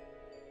quartz.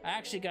 I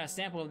actually got a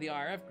sample of the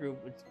RF group.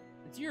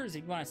 It's yours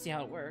if you want to see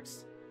how it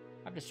works.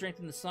 After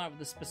strengthening the slot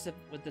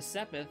with the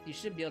Sepith, you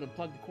should be able to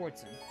plug the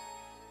quartz in.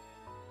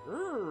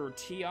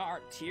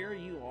 Tier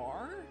you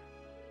are?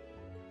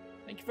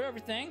 Thank you for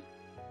everything.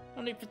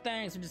 No need for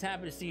thanks, I'm just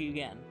happy to see you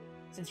again.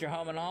 Since you're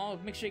home and all,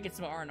 make sure you get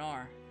some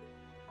R&R.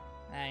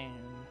 And...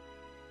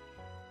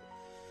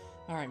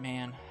 Alright,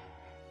 man.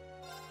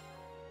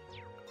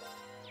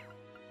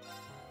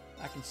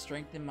 I can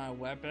strengthen my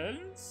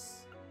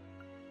weapons?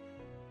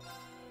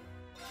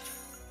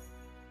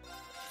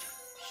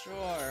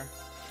 Sure.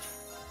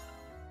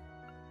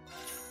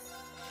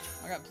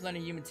 I got plenty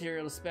of U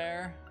material to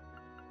spare.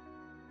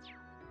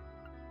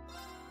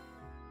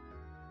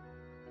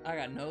 I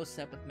got no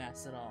Sepith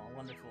mass at all.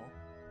 Wonderful.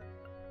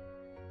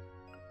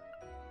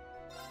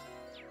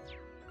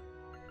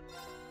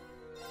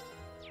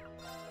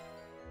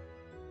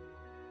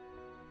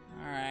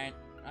 Alright,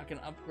 I can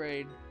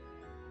upgrade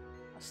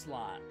a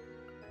slot.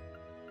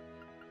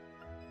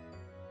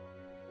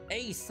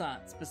 A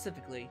slot,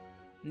 specifically.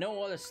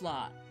 No other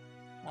slot.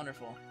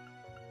 Wonderful.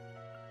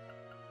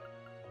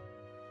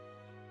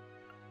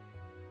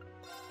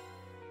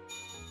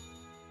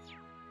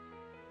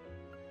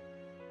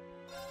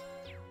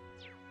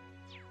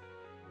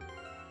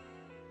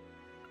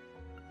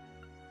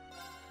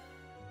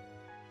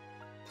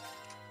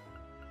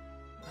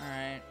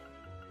 Alright.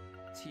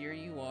 Here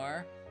you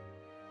are.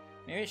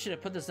 Maybe I should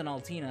have put this in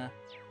Altina.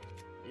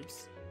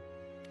 Oops.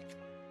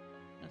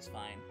 That's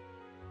fine.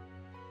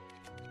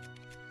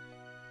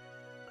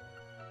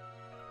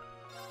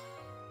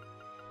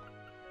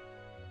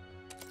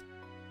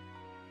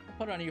 I'll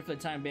put it on you for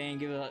the time being.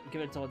 Give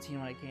it to Altina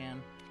when I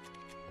can.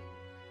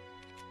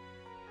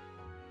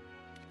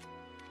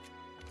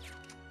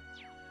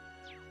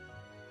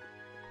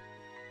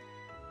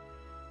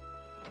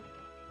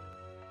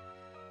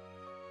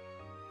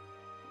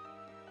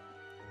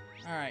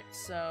 Alright,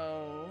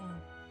 so...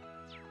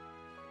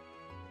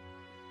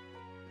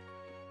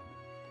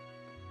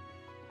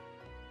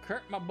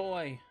 Kurt, my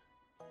boy.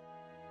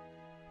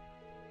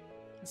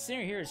 The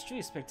scenery here is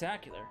truly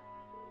spectacular.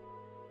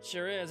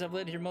 Sure is, I've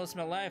lived here most of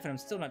my life and I'm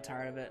still not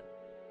tired of it.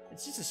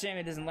 It's just a shame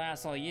it doesn't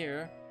last all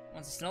year.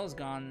 Once the snow's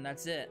gone,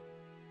 that's it.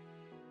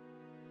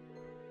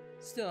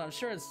 Still, I'm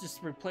sure it's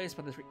just replaced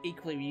by the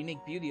equally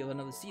unique beauty of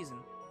another season.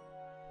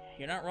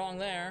 You're not wrong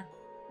there.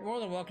 You're more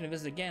than welcome to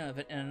visit again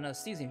in another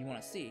season if you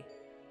want to see.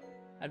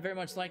 I'd very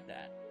much like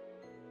that.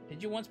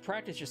 Did you once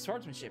practice your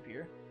swordsmanship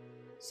here?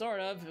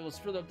 Sort of. It was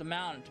further up the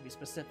mountain, to be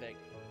specific.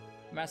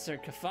 Master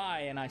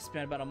Kafai and I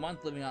spent about a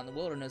month living out in the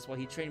wilderness while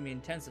he trained me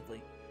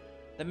intensively.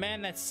 The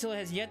man that still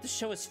has yet to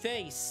show his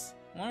face.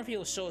 I wonder if he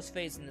will show his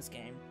face in this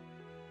game.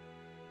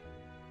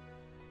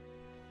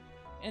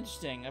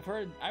 Interesting. I've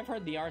heard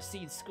the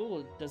RC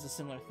school does a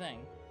similar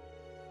thing.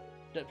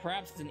 That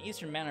perhaps it's an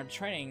Eastern manner of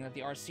training that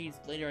the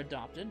RCs later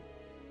adopted.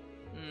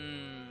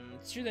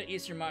 It's true that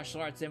Eastern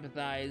martial arts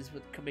empathize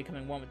with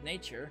becoming one with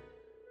nature,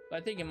 but I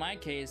think in my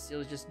case it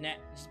was just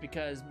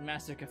because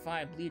Master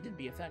Kafai believed it'd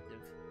be effective.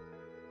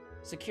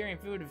 Securing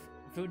food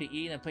to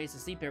eat and a place to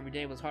sleep every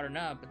day was hard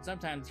enough, but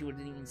sometimes he would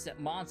even set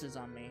monsters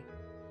on me.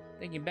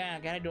 Thinking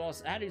back, I had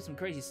to do some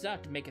crazy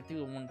stuff to make it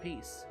through in one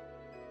piece.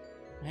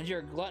 And you're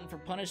a glutton for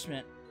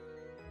punishment.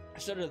 I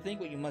shudder to think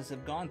what you must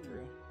have gone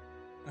through.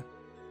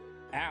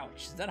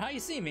 Ouch! Is that how you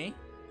see me?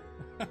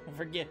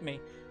 Forgive me.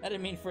 I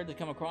didn't mean for it to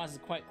come across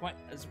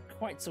as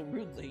quite so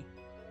rudely.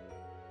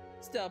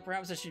 Still,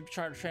 perhaps I should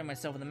try to train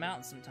myself in the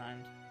mountains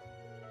sometimes.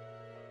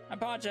 I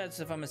apologize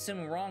if I'm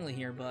assuming wrongly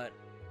here, but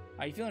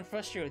are you feeling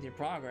frustrated with your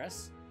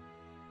progress?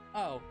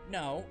 Oh,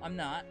 no, I'm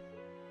not.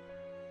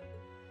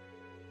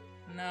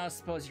 No, I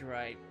suppose you're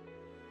right.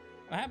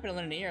 I'm happy to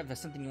lend an ear if there's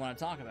something you want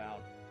to talk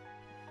about.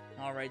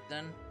 Alright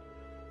then.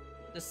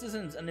 This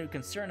isn't a new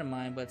concern of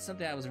mine, but it's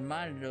something I was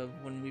reminded of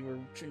when we were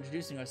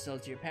introducing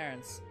ourselves to your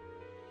parents.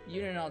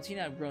 You and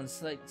Altina have grown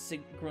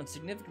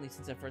significantly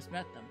since I first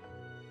met them.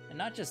 And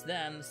not just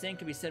them, the same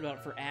can be said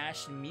about for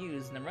Ash and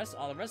Muse and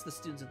all the rest of the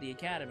students at the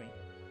Academy.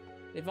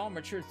 They've all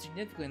matured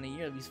significantly in the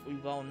year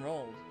we've all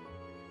enrolled.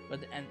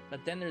 But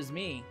then there's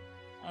me.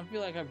 I don't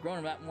feel like I've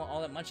grown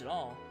all that much at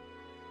all.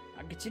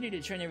 I continue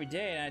to train every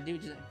day,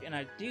 and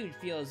I do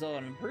feel as though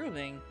I'm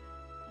improving.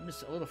 I'm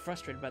just a little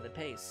frustrated by the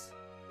pace.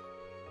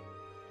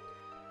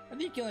 I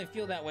think you only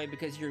feel that way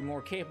because you're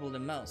more capable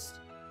than most.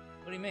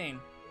 What do you mean?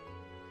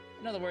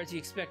 In other words, you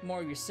expect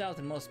more of yourself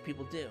than most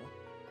people do.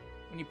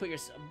 When you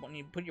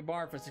put your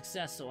bar for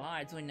success so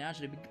high, it's only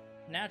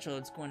natural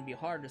it's going to be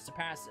hard to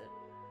surpass it.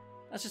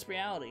 That's just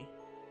reality.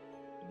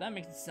 But that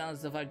makes it sound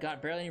as if I've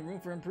got barely any room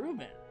for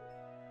improvement.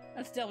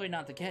 That's definitely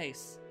not the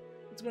case.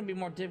 It's going to be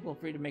more difficult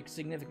for you to make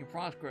significant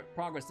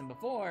progress than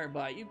before,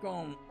 but you've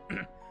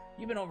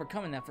been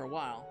overcoming that for a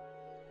while.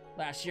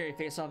 Last year you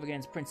faced off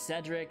against Prince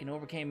Cedric and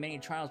overcame many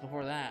trials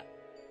before that.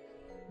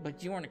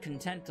 But you weren't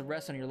content to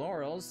rest on your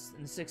laurels.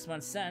 In the 6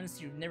 months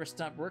since, you've never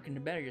stopped working to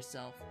better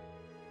yourself.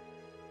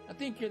 I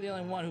think you're the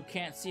only one who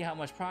can't see how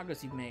much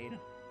progress you've made.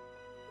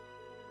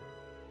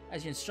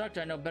 As your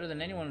instructor, I know better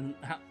than anyone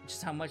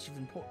just how much you've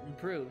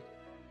improved.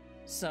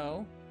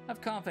 So, have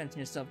confidence in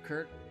yourself,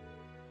 Kurt.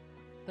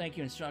 Thank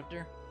you,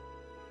 instructor.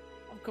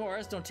 Of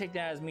course, don't take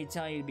that as me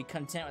telling you to be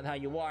content with how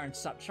you are and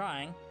stop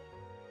trying.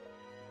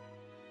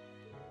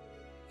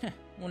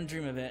 Wouldn't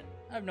dream of it.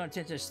 I have no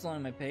intention of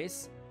slowing my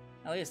pace.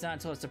 At least not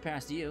until I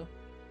surpass you.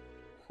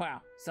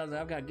 Wow, sounds like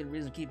I've got a good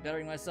reason to keep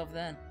bettering myself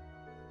then.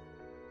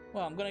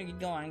 Well, I'm gonna get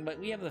going, but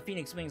we have the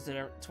Phoenix Wings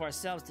to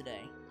ourselves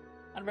today.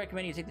 I'd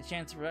recommend you take the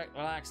chance to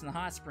relax in the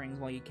hot springs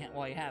while you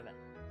have it.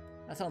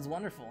 That sounds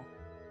wonderful.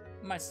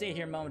 I might stay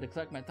here a moment to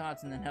collect my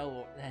thoughts and then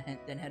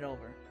head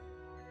over.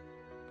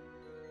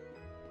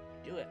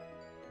 Do it.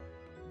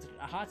 It's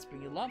a hot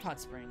spring. You love hot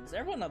springs.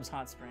 Everyone loves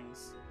hot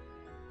springs.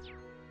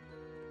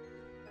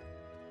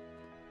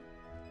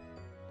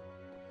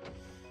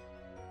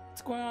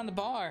 What's going on in the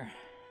bar?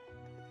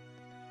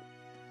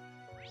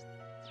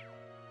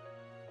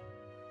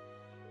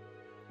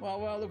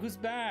 Well, look who's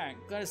back.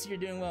 Glad to see you're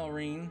doing well,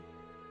 Rean.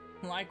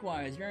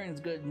 Likewise, you're in as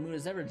good a mood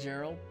as ever,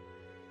 Gerald.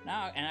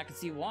 Now, and I can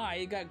see why.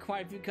 You got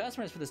quite a few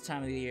customers for this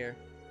time of the year.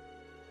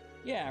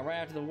 Yeah, right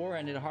after the war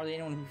ended, hardly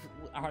anyone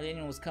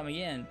was coming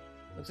in.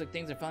 Looks like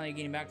things are finally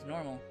getting back to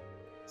normal.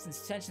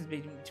 Since tensions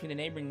between the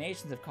neighboring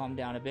nations have calmed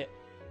down a bit,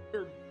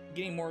 we're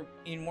getting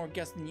more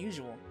guests than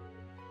usual.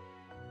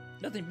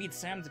 Nothing beats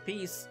Sam's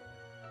apiece.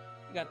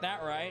 You got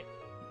that right.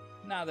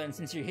 Now then,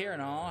 since you're here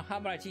and all, how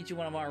about I teach you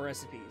one of our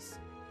recipes?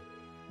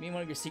 Mean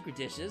one of your secret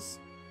dishes?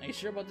 Are you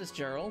sure about this,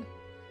 Gerald?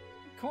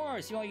 Of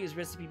course, you all use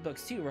recipe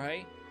books too,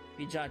 right? If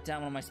you jot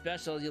down one of my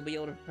specials, you'll be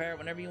able to prepare it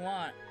whenever you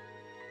want.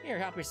 Here,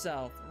 help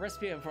yourself. A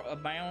recipe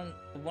of my own,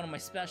 one of my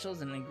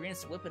specials, and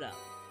ingredients to whip it up.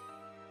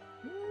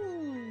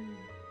 Ooh.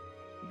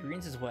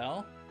 Ingredients as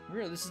well?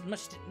 Really, this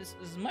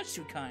is much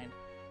too kind.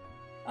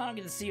 I don't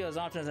get to see you as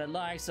often as I'd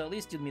like, so at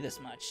least do me this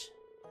much.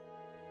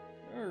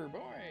 Oh boy.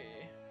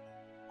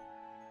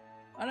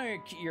 I know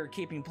you're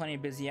keeping plenty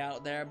busy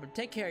out there, but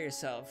take care of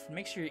yourself.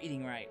 Make sure you're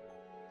eating right.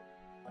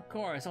 Of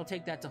course, I'll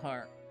take that to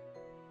heart.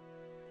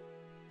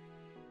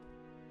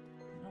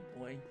 Oh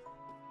boy.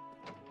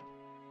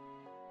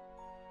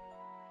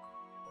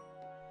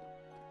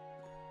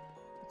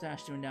 What's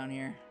Ash doing down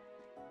here?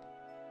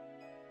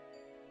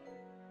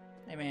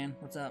 Hey man,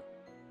 what's up?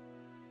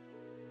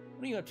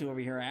 What are you up to over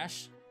here,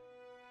 Ash?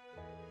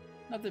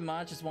 Nothing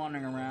much, just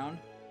wandering around.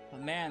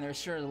 But man, there's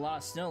sure a lot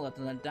of snow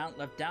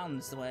left down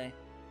this way.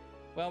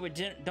 Well, we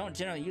don't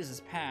generally use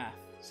this path,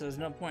 so there's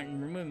no point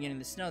in removing any of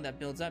the snow that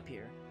builds up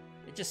here.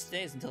 It just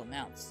stays until it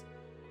melts.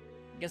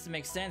 I guess it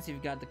makes sense if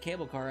you've got the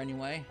cable car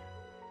anyway.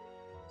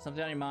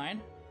 Something on your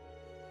mind?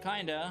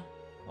 Kinda.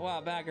 A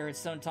while back I heard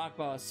someone talk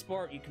about a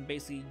sport you can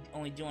basically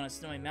only do on a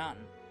snowy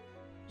mountain.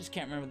 Just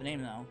can't remember the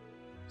name though.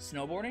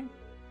 Snowboarding?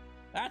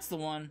 That's the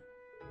one.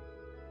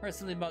 Heard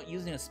something about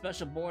using a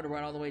special board to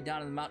ride all the way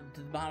down to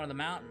the bottom of the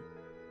mountain.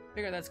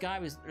 Figure there's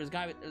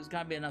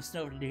gotta be enough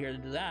snow here to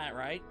do that,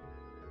 right?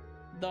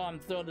 Though I'm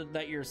thrilled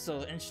that you're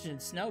so interested in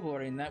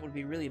snowboarding, that would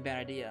be really a bad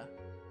idea.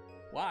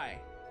 Why?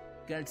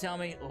 Gonna tell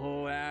me,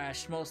 oh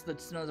Ash, most of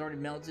the snow's already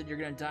melted, you're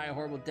gonna die a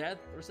horrible death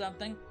or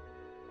something?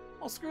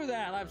 Well, screw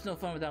that, life's no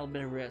fun without a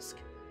bit of risk.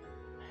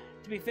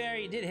 To be fair,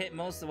 you did hit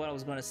most of what I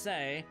was gonna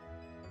say.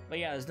 But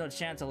yeah, there's no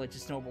chance I'll let you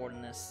snowboard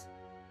in this.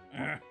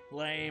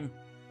 Lame.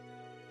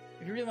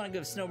 If you really want to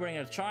give snowboarding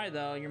a try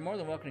though, you're more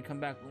than welcome to come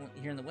back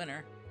here in the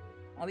winter.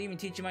 I'll even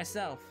teach you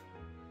myself.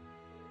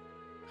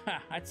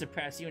 Ha, I'd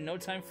surpass you in no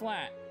time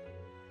flat.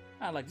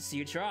 I'd like to see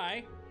you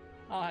try.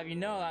 I'll have you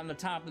know I'm the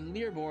top of the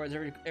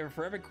leaderboards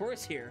for every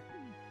course here.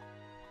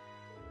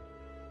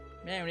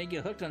 Man, when you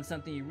get hooked on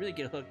something, you really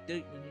get hooked.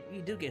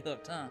 You do get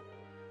hooked, huh?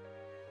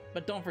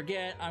 But don't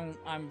forget,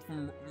 I'm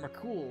from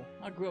Rakul.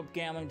 I grew up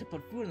gambling to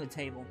put food on the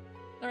table.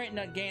 There ain't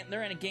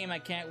a game I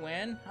can't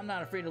win. I'm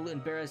not afraid to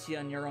embarrass you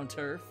on your own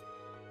turf.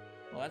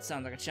 Well, that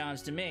sounds like a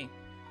challenge to me.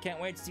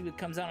 Can't wait to see what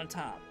comes out on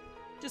top.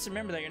 Just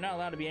remember that you're not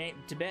allowed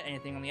to bet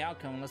anything on the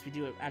outcome unless we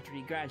do it after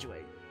you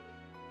graduate.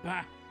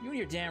 Bah, you and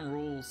your damn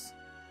rules.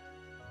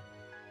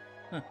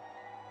 Huh.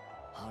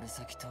 春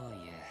先とはい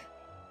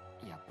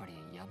え、やっぱり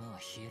山は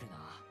冷えるな。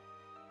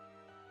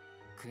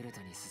クル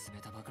トに勧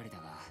めたばかりだ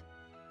が、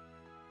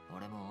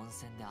俺も温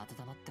泉で温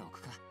まってお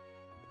くか。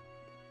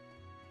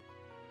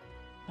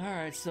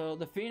Alright, so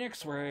the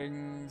Phoenix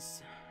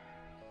Rings.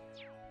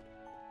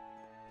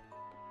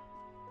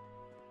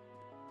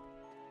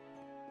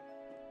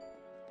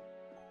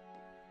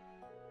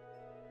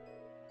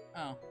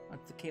 Oh,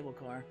 that's the cable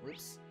car.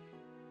 Whoops.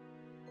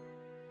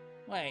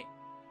 Wait.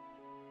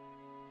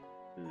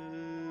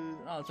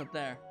 Oh, it's up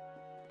there.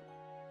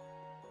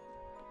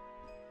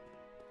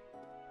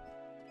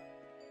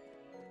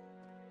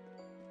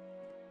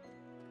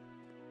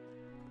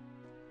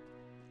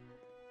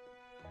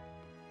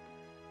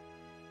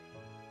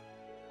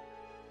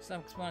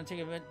 Some want to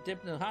take a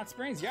dip in the hot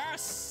springs?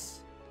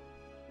 Yes!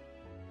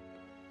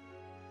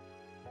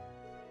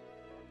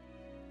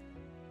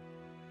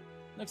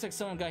 Looks like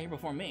someone got here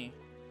before me.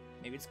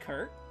 Maybe it's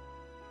Kurt?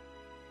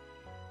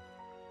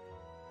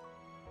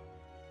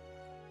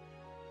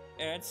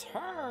 It's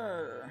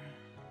her!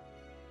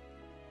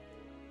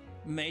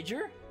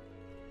 Major?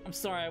 I'm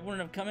sorry, I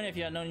wouldn't have come in if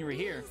you had known you were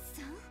here.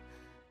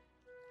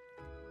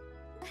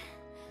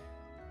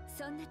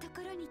 そんなと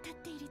ころに立っ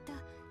ていると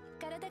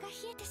体が冷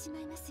えてしま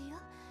いますよ。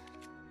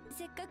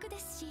せっかくで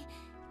すし、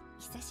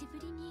久しぶ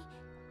りに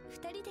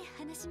二人で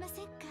話しま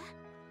せんか?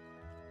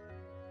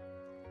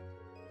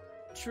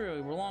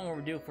 True, we're long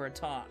overdue for a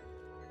talk.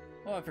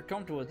 Well, if you're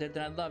comfortable with it,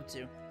 then I'd love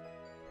to.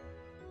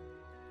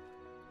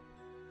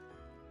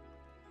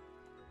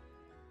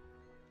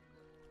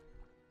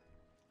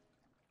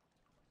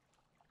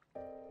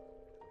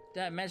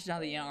 Dad mentioned how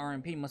the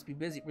RMP must be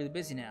really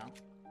busy now.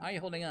 How are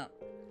you holding up?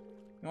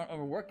 You aren't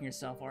overworking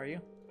yourself, are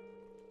you?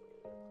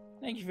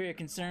 Thank you for your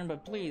concern,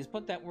 but please,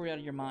 put that worry out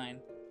of your mind.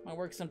 My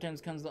work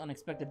sometimes comes with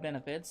unexpected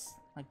benefits,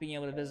 like being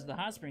able to visit the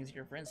hot springs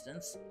here, for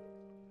instance.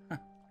 I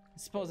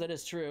suppose that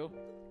is true.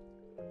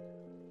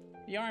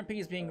 The RMP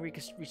is being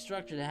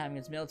restructured and having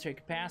its military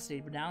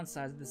capacity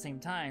downsized at the same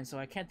time, so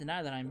I can't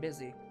deny that I'm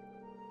busy.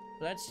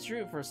 But that's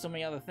true for so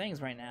many other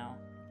things right now.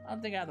 I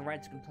don't think I have the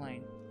right to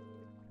complain.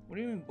 What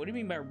do you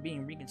mean by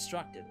being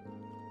reconstructed?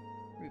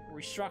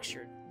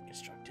 Restructured.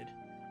 Constructed.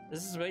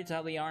 Does this relate to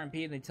how the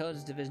RMP and the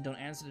Intelligence Division don't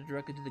answer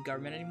directly to the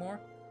government anymore?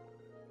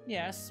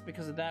 Yes,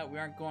 because of that, we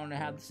aren't going to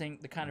have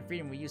the kind of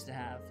freedom we used to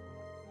have.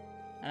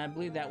 And I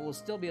believe that we'll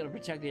still be able to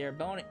protect the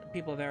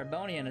people of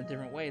Erebonia in a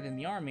different way than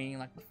the army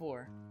like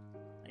before.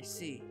 I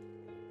see.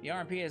 The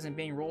RMP isn't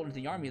being rolled into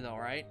the army though,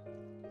 right?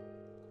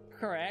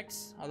 Correct,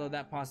 although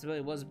that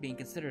possibility was being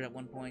considered at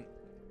one point.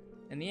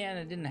 In the end,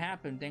 it didn't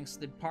happen thanks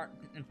to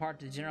in part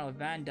to General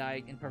Van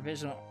Dyke and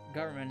Provisional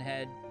Government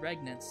Head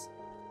Regnitz.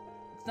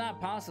 It's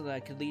not possible that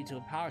it could lead to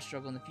a power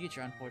struggle in the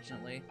future,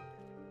 unfortunately.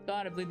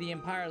 But I believe the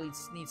Empire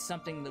needs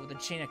something with a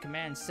chain of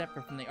command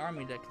separate from the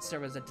army that could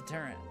serve as a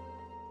deterrent.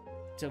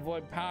 To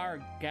avoid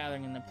power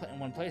gathering in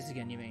one place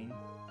again, you mean?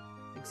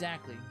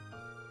 Exactly.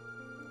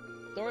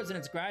 Thors and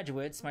its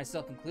graduates,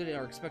 myself included,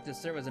 are expected to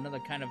serve as another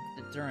kind of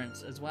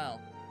deterrent as well.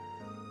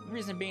 The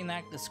reason being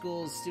that the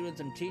school's students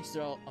and teachers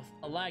are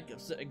alike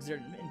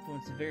exert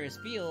influence in various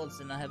fields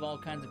and have all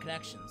kinds of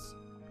connections.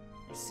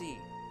 I see.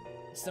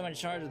 As someone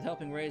charged with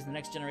helping raise the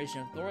next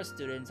generation of Thor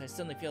students, I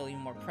suddenly feel even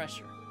more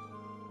pressure.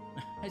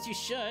 As you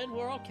should,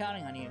 we're all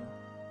counting on you.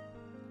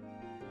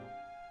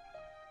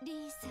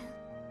 Rean-san.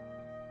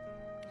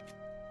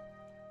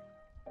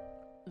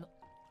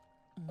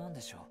 なん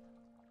でしょう?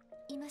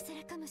 今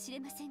更かもしれ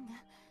ませんが、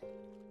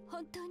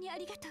本当にあ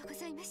りがとうご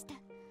ざいました。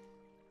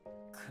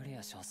クレ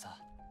ア少佐。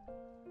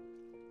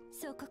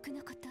総国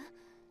のこと、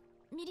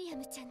ミリア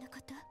ムちゃんのこ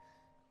と、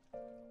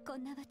こ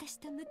んな私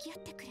と向き合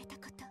ってくれた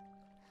こと、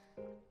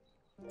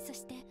そ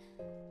して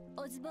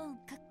オズボーン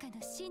閣下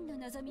の真の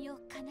望みを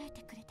叶え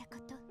てくれた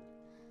こと、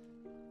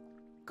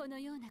この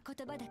ような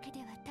言葉だけで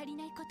は足り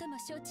ないことも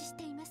承知し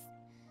ています。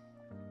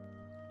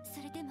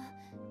それでも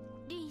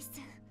リーン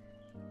さん、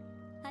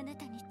あな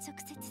たに直接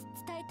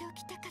伝えてお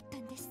きたかった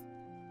んです。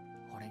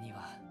俺に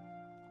は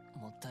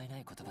もったいな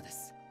い言葉で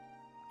す。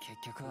結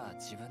局は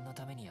自分の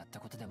ためにやった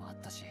ことでもあっ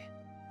たし、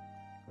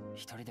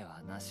一人で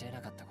は成し得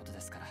なかったこと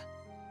ですから。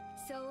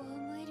そう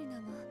思える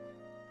のも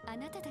あ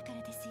なただか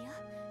らですよ、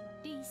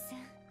リンさん。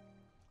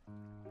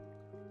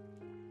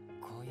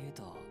こう言う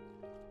と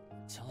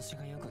調子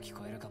がよく聞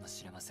こえるかも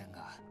しれません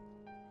が、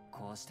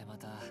こうしてま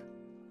た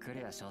ク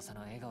レア少佐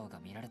の笑顔が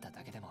見られた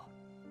だけでも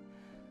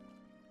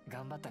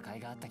頑張った甲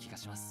斐があった気が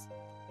します。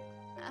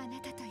あな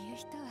たという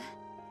人は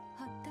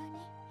本当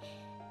に。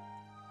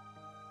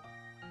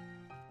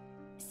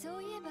そ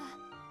ういえば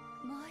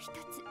もう一つ、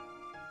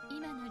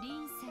今のリ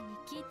ーンさんに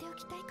聞いてお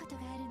きたいこと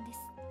があるんです。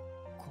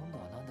今度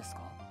は何です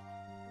か？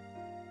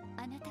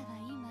あなたは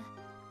今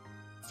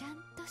ちゃん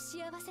と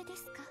幸せで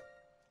すか？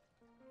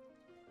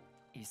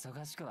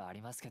忙しくはあ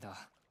りますけど、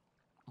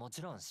もち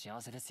ろん幸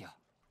せですよ。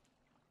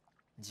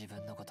自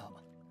分のこと、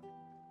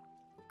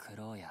ク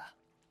ローや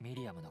ミ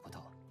リアムのこと、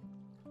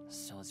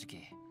正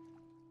直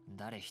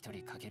誰一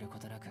人欠けるこ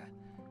となく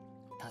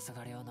黄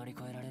昏を乗り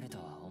越えられると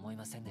は思い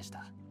ませんでし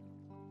た。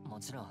も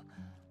ちろん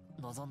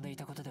望んでい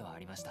たことではあ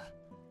りました。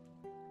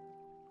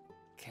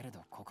けれ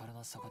ど心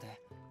の底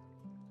で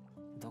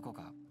どこ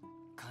か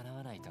叶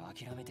わないと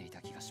諦めてい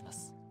た気がしま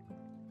す。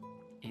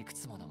いく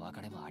つもの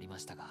別れもありま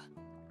したが、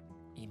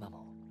今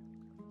も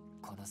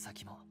この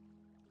先も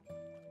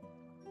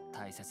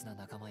大切な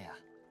仲間や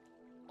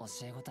教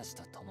え子たち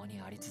と共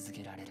にあり続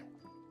けられる。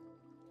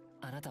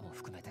あなたも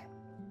含めて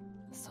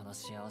その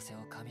幸せを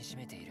かみし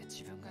めている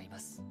自分がいま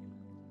す。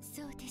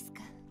そうです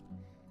か。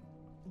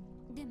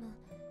でも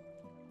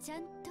ちゃ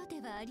んとで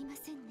はありま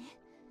せんね。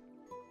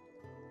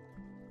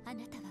あ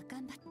なたは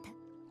頑張っ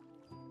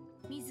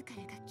た。自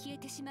らが消え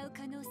てしまう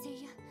可能性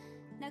や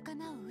仲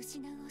間を失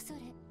う恐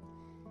れ、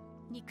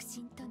肉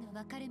親との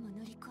別れも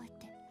乗り越え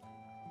て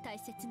大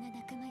切な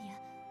仲間や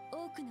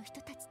多くの人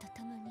たちと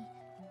共に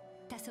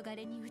黄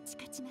昏に打ち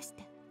勝ちまし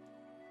た。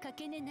か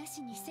けねな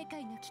しに世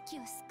界の危機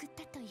を救っ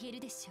たと言える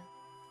でしょ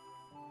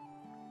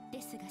う。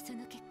ですがそ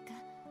の結果、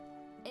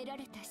得ら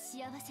れた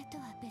幸せと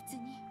は別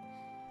に、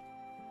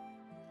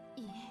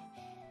い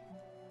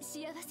え、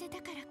幸せ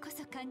だからこ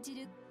そ感じ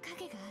る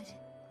影がある。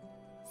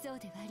そう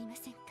ではありま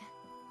せんか。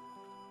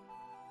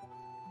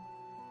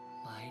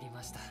参り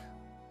ました。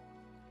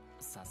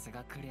さす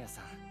がクレア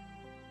さん、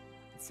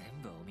全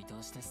部お見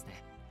通しです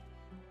ね。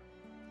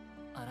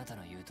あなた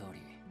の言う通り、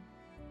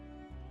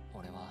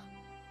俺は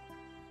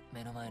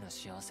目の前の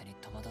幸せに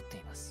戸惑って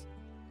います。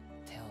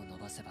手を伸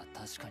ばせば確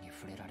かに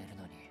触れられる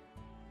のに、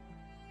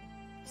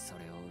そ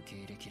れを受け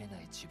入れきれな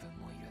い自分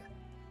もいる。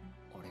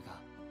俺が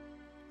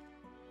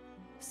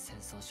戦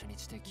争初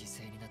日で犠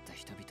牲になった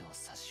人々を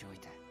差し置い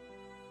て、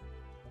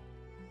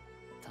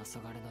黄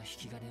昏の引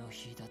き金を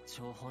引いた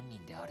張本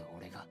人である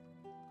俺が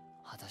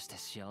果たして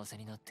幸せ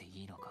になって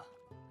いいのか、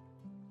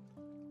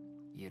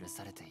許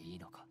されていい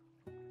のか。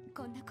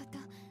こんなこと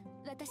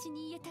私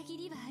に言えた義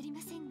理はありま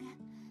せんが、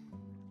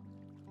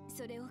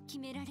それを決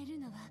められる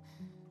のは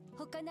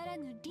他なら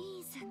ぬリ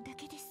ーンさんだ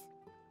けです。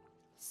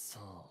そ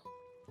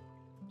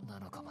うな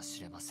のかも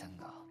しれません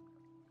が、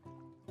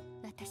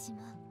私も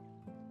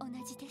同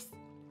じです。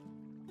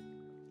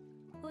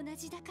同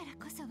じだから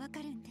こそわか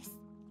るんです。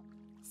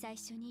最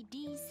初に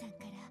リーンさんか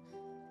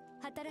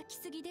ら働き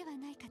すぎでは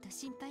ないかと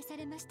心配さ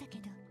れましたけ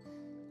ど、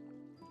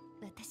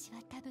私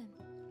は多分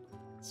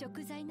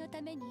食材の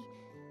ために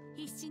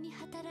必死に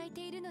働い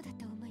ているのだ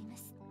と思いま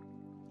す。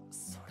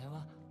それ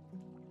は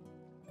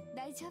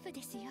大丈夫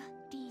ですよ、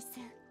リーンさ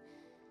ん。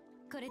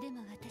これでも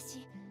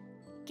私、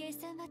計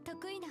算は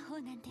得意な方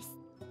なんです。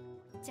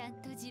ちゃ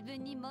んと自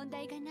分に問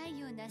題がない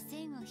ような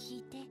線を引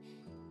いて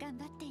頑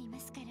張っていま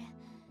すから、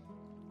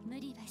無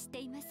理はして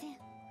いません。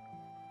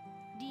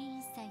リー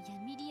ンさんや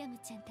ミリアム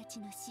ちゃんたち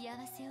の幸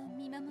せを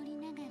見守り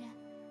ながら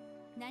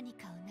何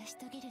かを成し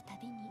遂げるた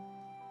びに、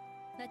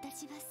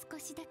私は少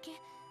しだけ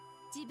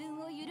自分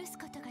を許す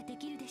ことがで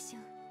きるでしょ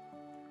う。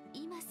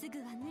今すぐ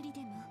は無理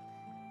でも、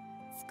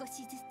少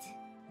しずつ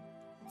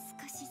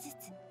少しず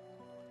つ、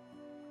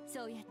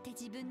そうやって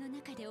自分の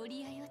中で折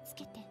り合いをつ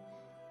けて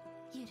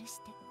許し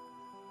て、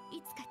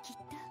いつかきっ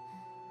と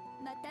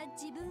また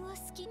自分を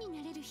好きに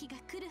なれる日が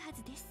来るは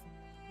ずです。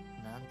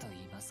何と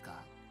言います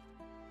か、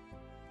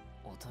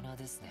大人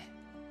ですね。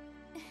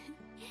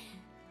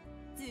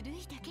ずる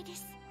いだけで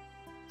す。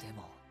で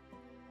も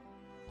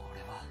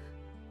俺は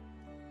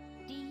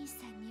リーン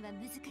さんには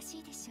難し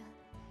いでしょう。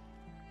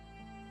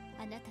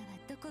あなたは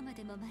どこま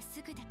でもまっ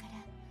すぐだか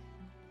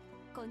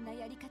ら、こんな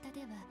やり方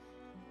では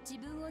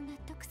自分を納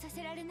得さ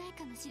せられない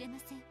かもしれま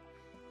せん。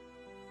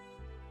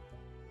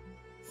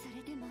そ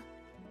れでも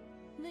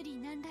無理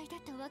難題だ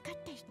と分か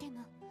っていて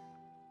も、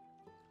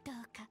ど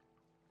うか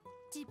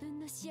自分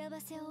の幸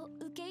せを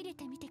受け入れ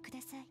てみてく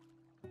ださい。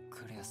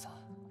クレアさん、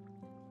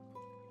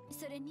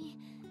それに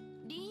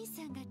リーン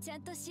さんがちゃ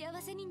んと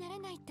幸せになら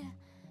ないと、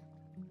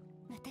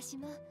私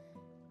も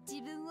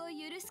自分を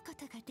許すこ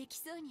とができ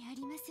そうにあ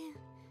りません。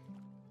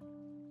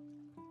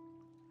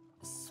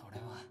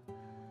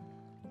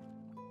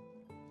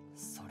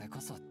それこ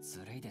そ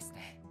ずるいです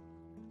ね。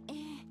え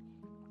え、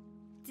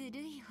ずる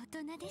い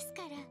大人です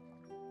から。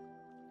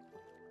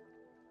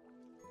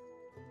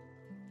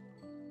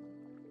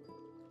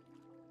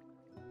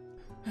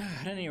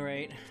At any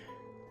rate,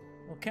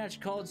 we'll catch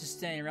cold just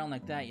standing around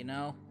like that, you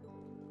know?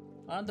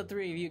 Why don't the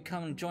three of you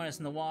come and join us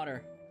in the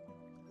water?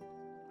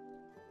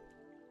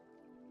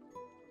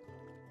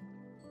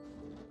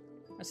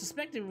 I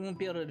suspected we won't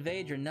be able to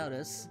evade your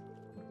notice.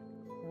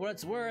 For what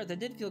it's worth, I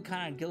did feel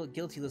kind of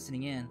guilty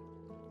listening in.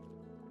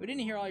 We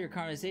didn't hear all your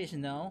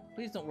conversation, though.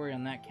 Please don't worry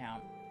on that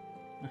count.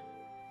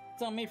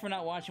 It's on me for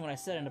not watching what I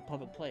said in a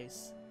public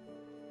place.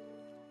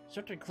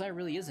 Instructor Claire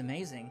really is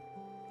amazing.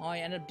 All I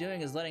end up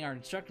doing is letting our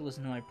instructor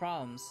listen to my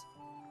problems.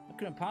 I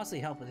couldn't possibly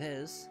help with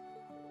his.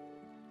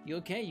 You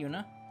okay,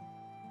 Yuna?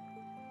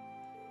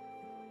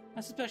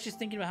 I suspect she's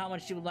thinking about how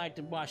much she would like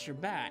to wash your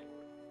back,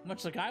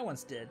 much like I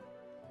once did.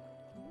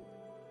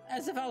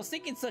 As if I was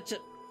thinking such a...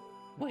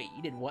 Wait,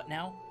 you did what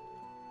now?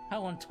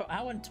 How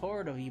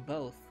untoward of you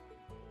both.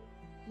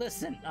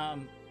 Listen,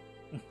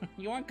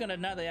 you aren't gonna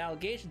deny the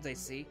allegations, I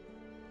see.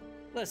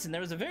 Listen,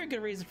 there was a very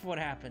good reason for what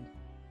happened.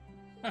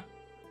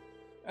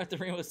 After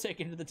Rean was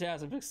taken to the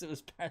task of fixing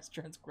his past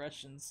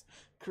transgressions,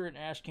 Kurt and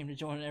Ash came to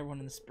join everyone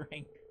in the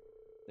spring.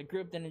 The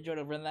group then enjoyed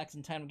a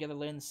relaxing time together,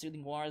 laying the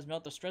soothing waters,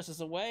 melt their stresses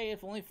away,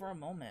 if only for a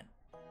moment.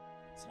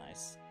 It's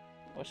nice.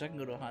 I wish I can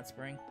go to a hot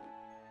spring.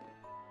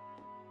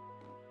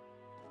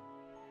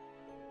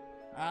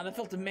 Ah, that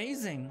felt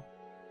amazing.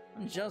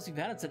 I'm jealous you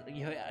had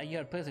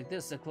a place like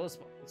this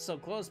so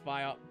close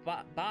by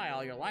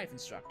all your life,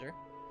 instructor.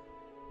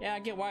 Yeah, I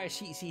get why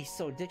she's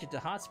so addicted to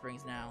hot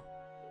springs now.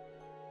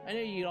 I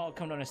knew you'd all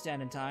come to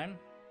understand in time.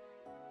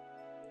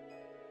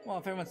 Well,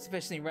 if everyone's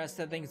sufficiently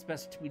rested, I think it's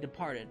best to be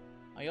departed.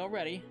 Are you all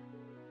ready?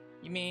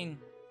 You mean,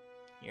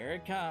 here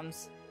it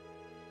comes.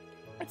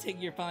 I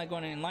take you're finally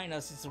going to enlighten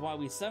us as to why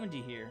we summoned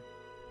you here.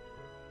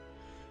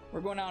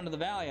 We're going out into the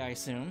valley, I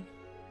assume.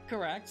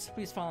 Correct.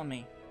 Please follow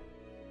me.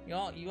 You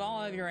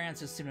all have your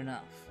answers soon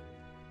enough.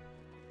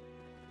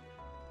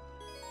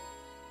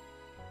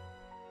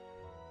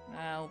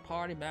 Now,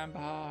 party member.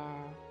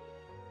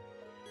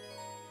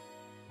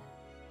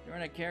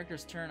 During a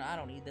character's turn, I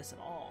don't need this at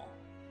all.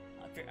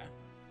 I figure.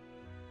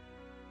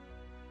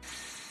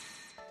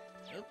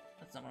 Oop,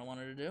 that's not what I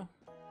wanted to do.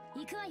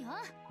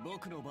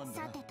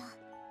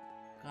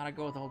 Gotta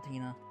go with old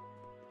Tina.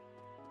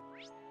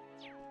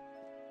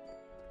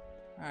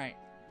 Alright,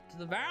 to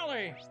the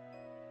valley!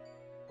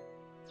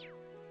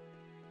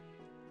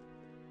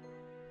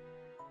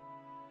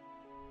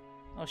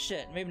 Oh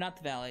shit, maybe not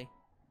the valley.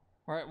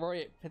 We're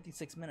already at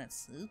 56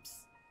 minutes.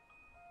 Oops.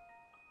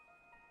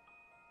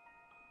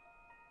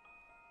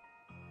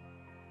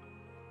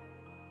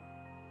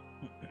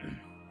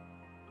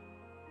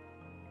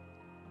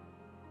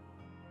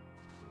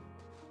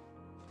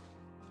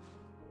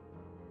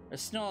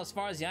 There's snow as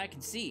far as the eye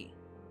can see.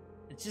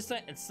 It's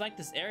like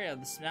this area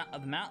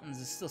of the mountains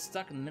is still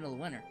stuck in the middle of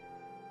winter.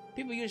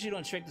 People usually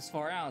don't trek this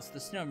far out, so the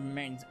snow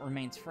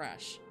remains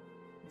fresh.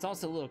 It's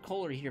also a little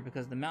colder here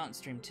because of the mountain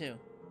stream too.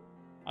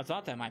 I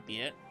thought that might be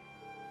it.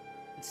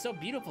 It's so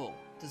beautiful.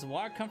 Does the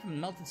water come from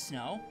melted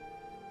snow?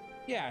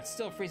 Yeah, it's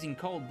still freezing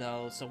cold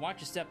though, so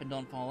watch your step and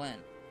don't fall in.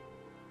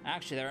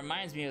 Actually, that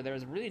reminds me there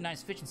was a really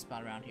nice fishing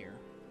spot around here.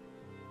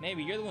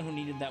 Maybe you're the one who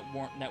needed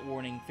that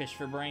warning, fish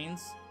for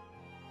brains.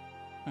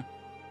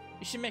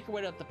 You should make your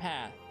way up the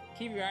path.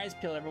 Keep your eyes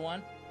peeled,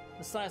 everyone.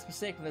 The slightest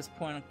mistake from this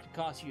point could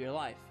cost you your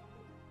life.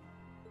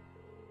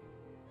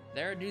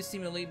 There do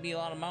seem to be a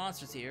lot of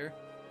monsters here.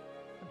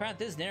 The path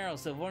is narrow,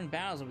 so avoiding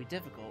battles will be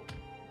difficult.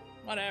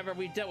 Whatever,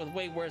 we've dealt with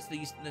way worse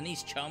than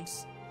these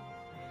chumps.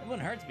 It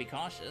wouldn't hurt to be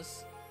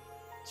cautious.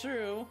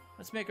 True.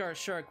 Let's make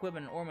sure our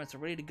equipment and ornaments are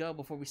ready to go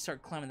before we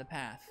start climbing the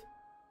path.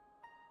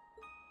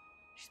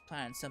 She's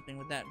planning something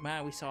with that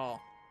man we saw.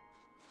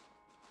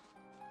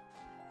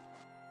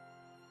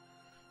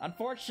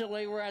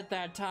 Unfortunately, we're at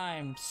that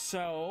time,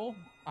 so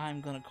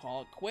I'm gonna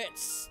call it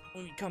quits.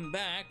 When we come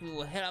back, we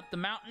will head up the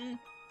mountain,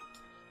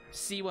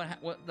 see what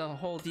the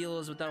whole deal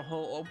is with that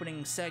whole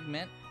opening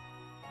segment,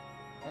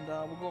 and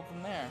we'll go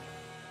from there.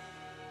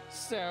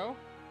 So,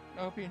 I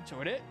hope you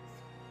enjoyed it,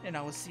 and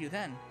I will see you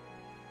then.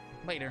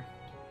 Later.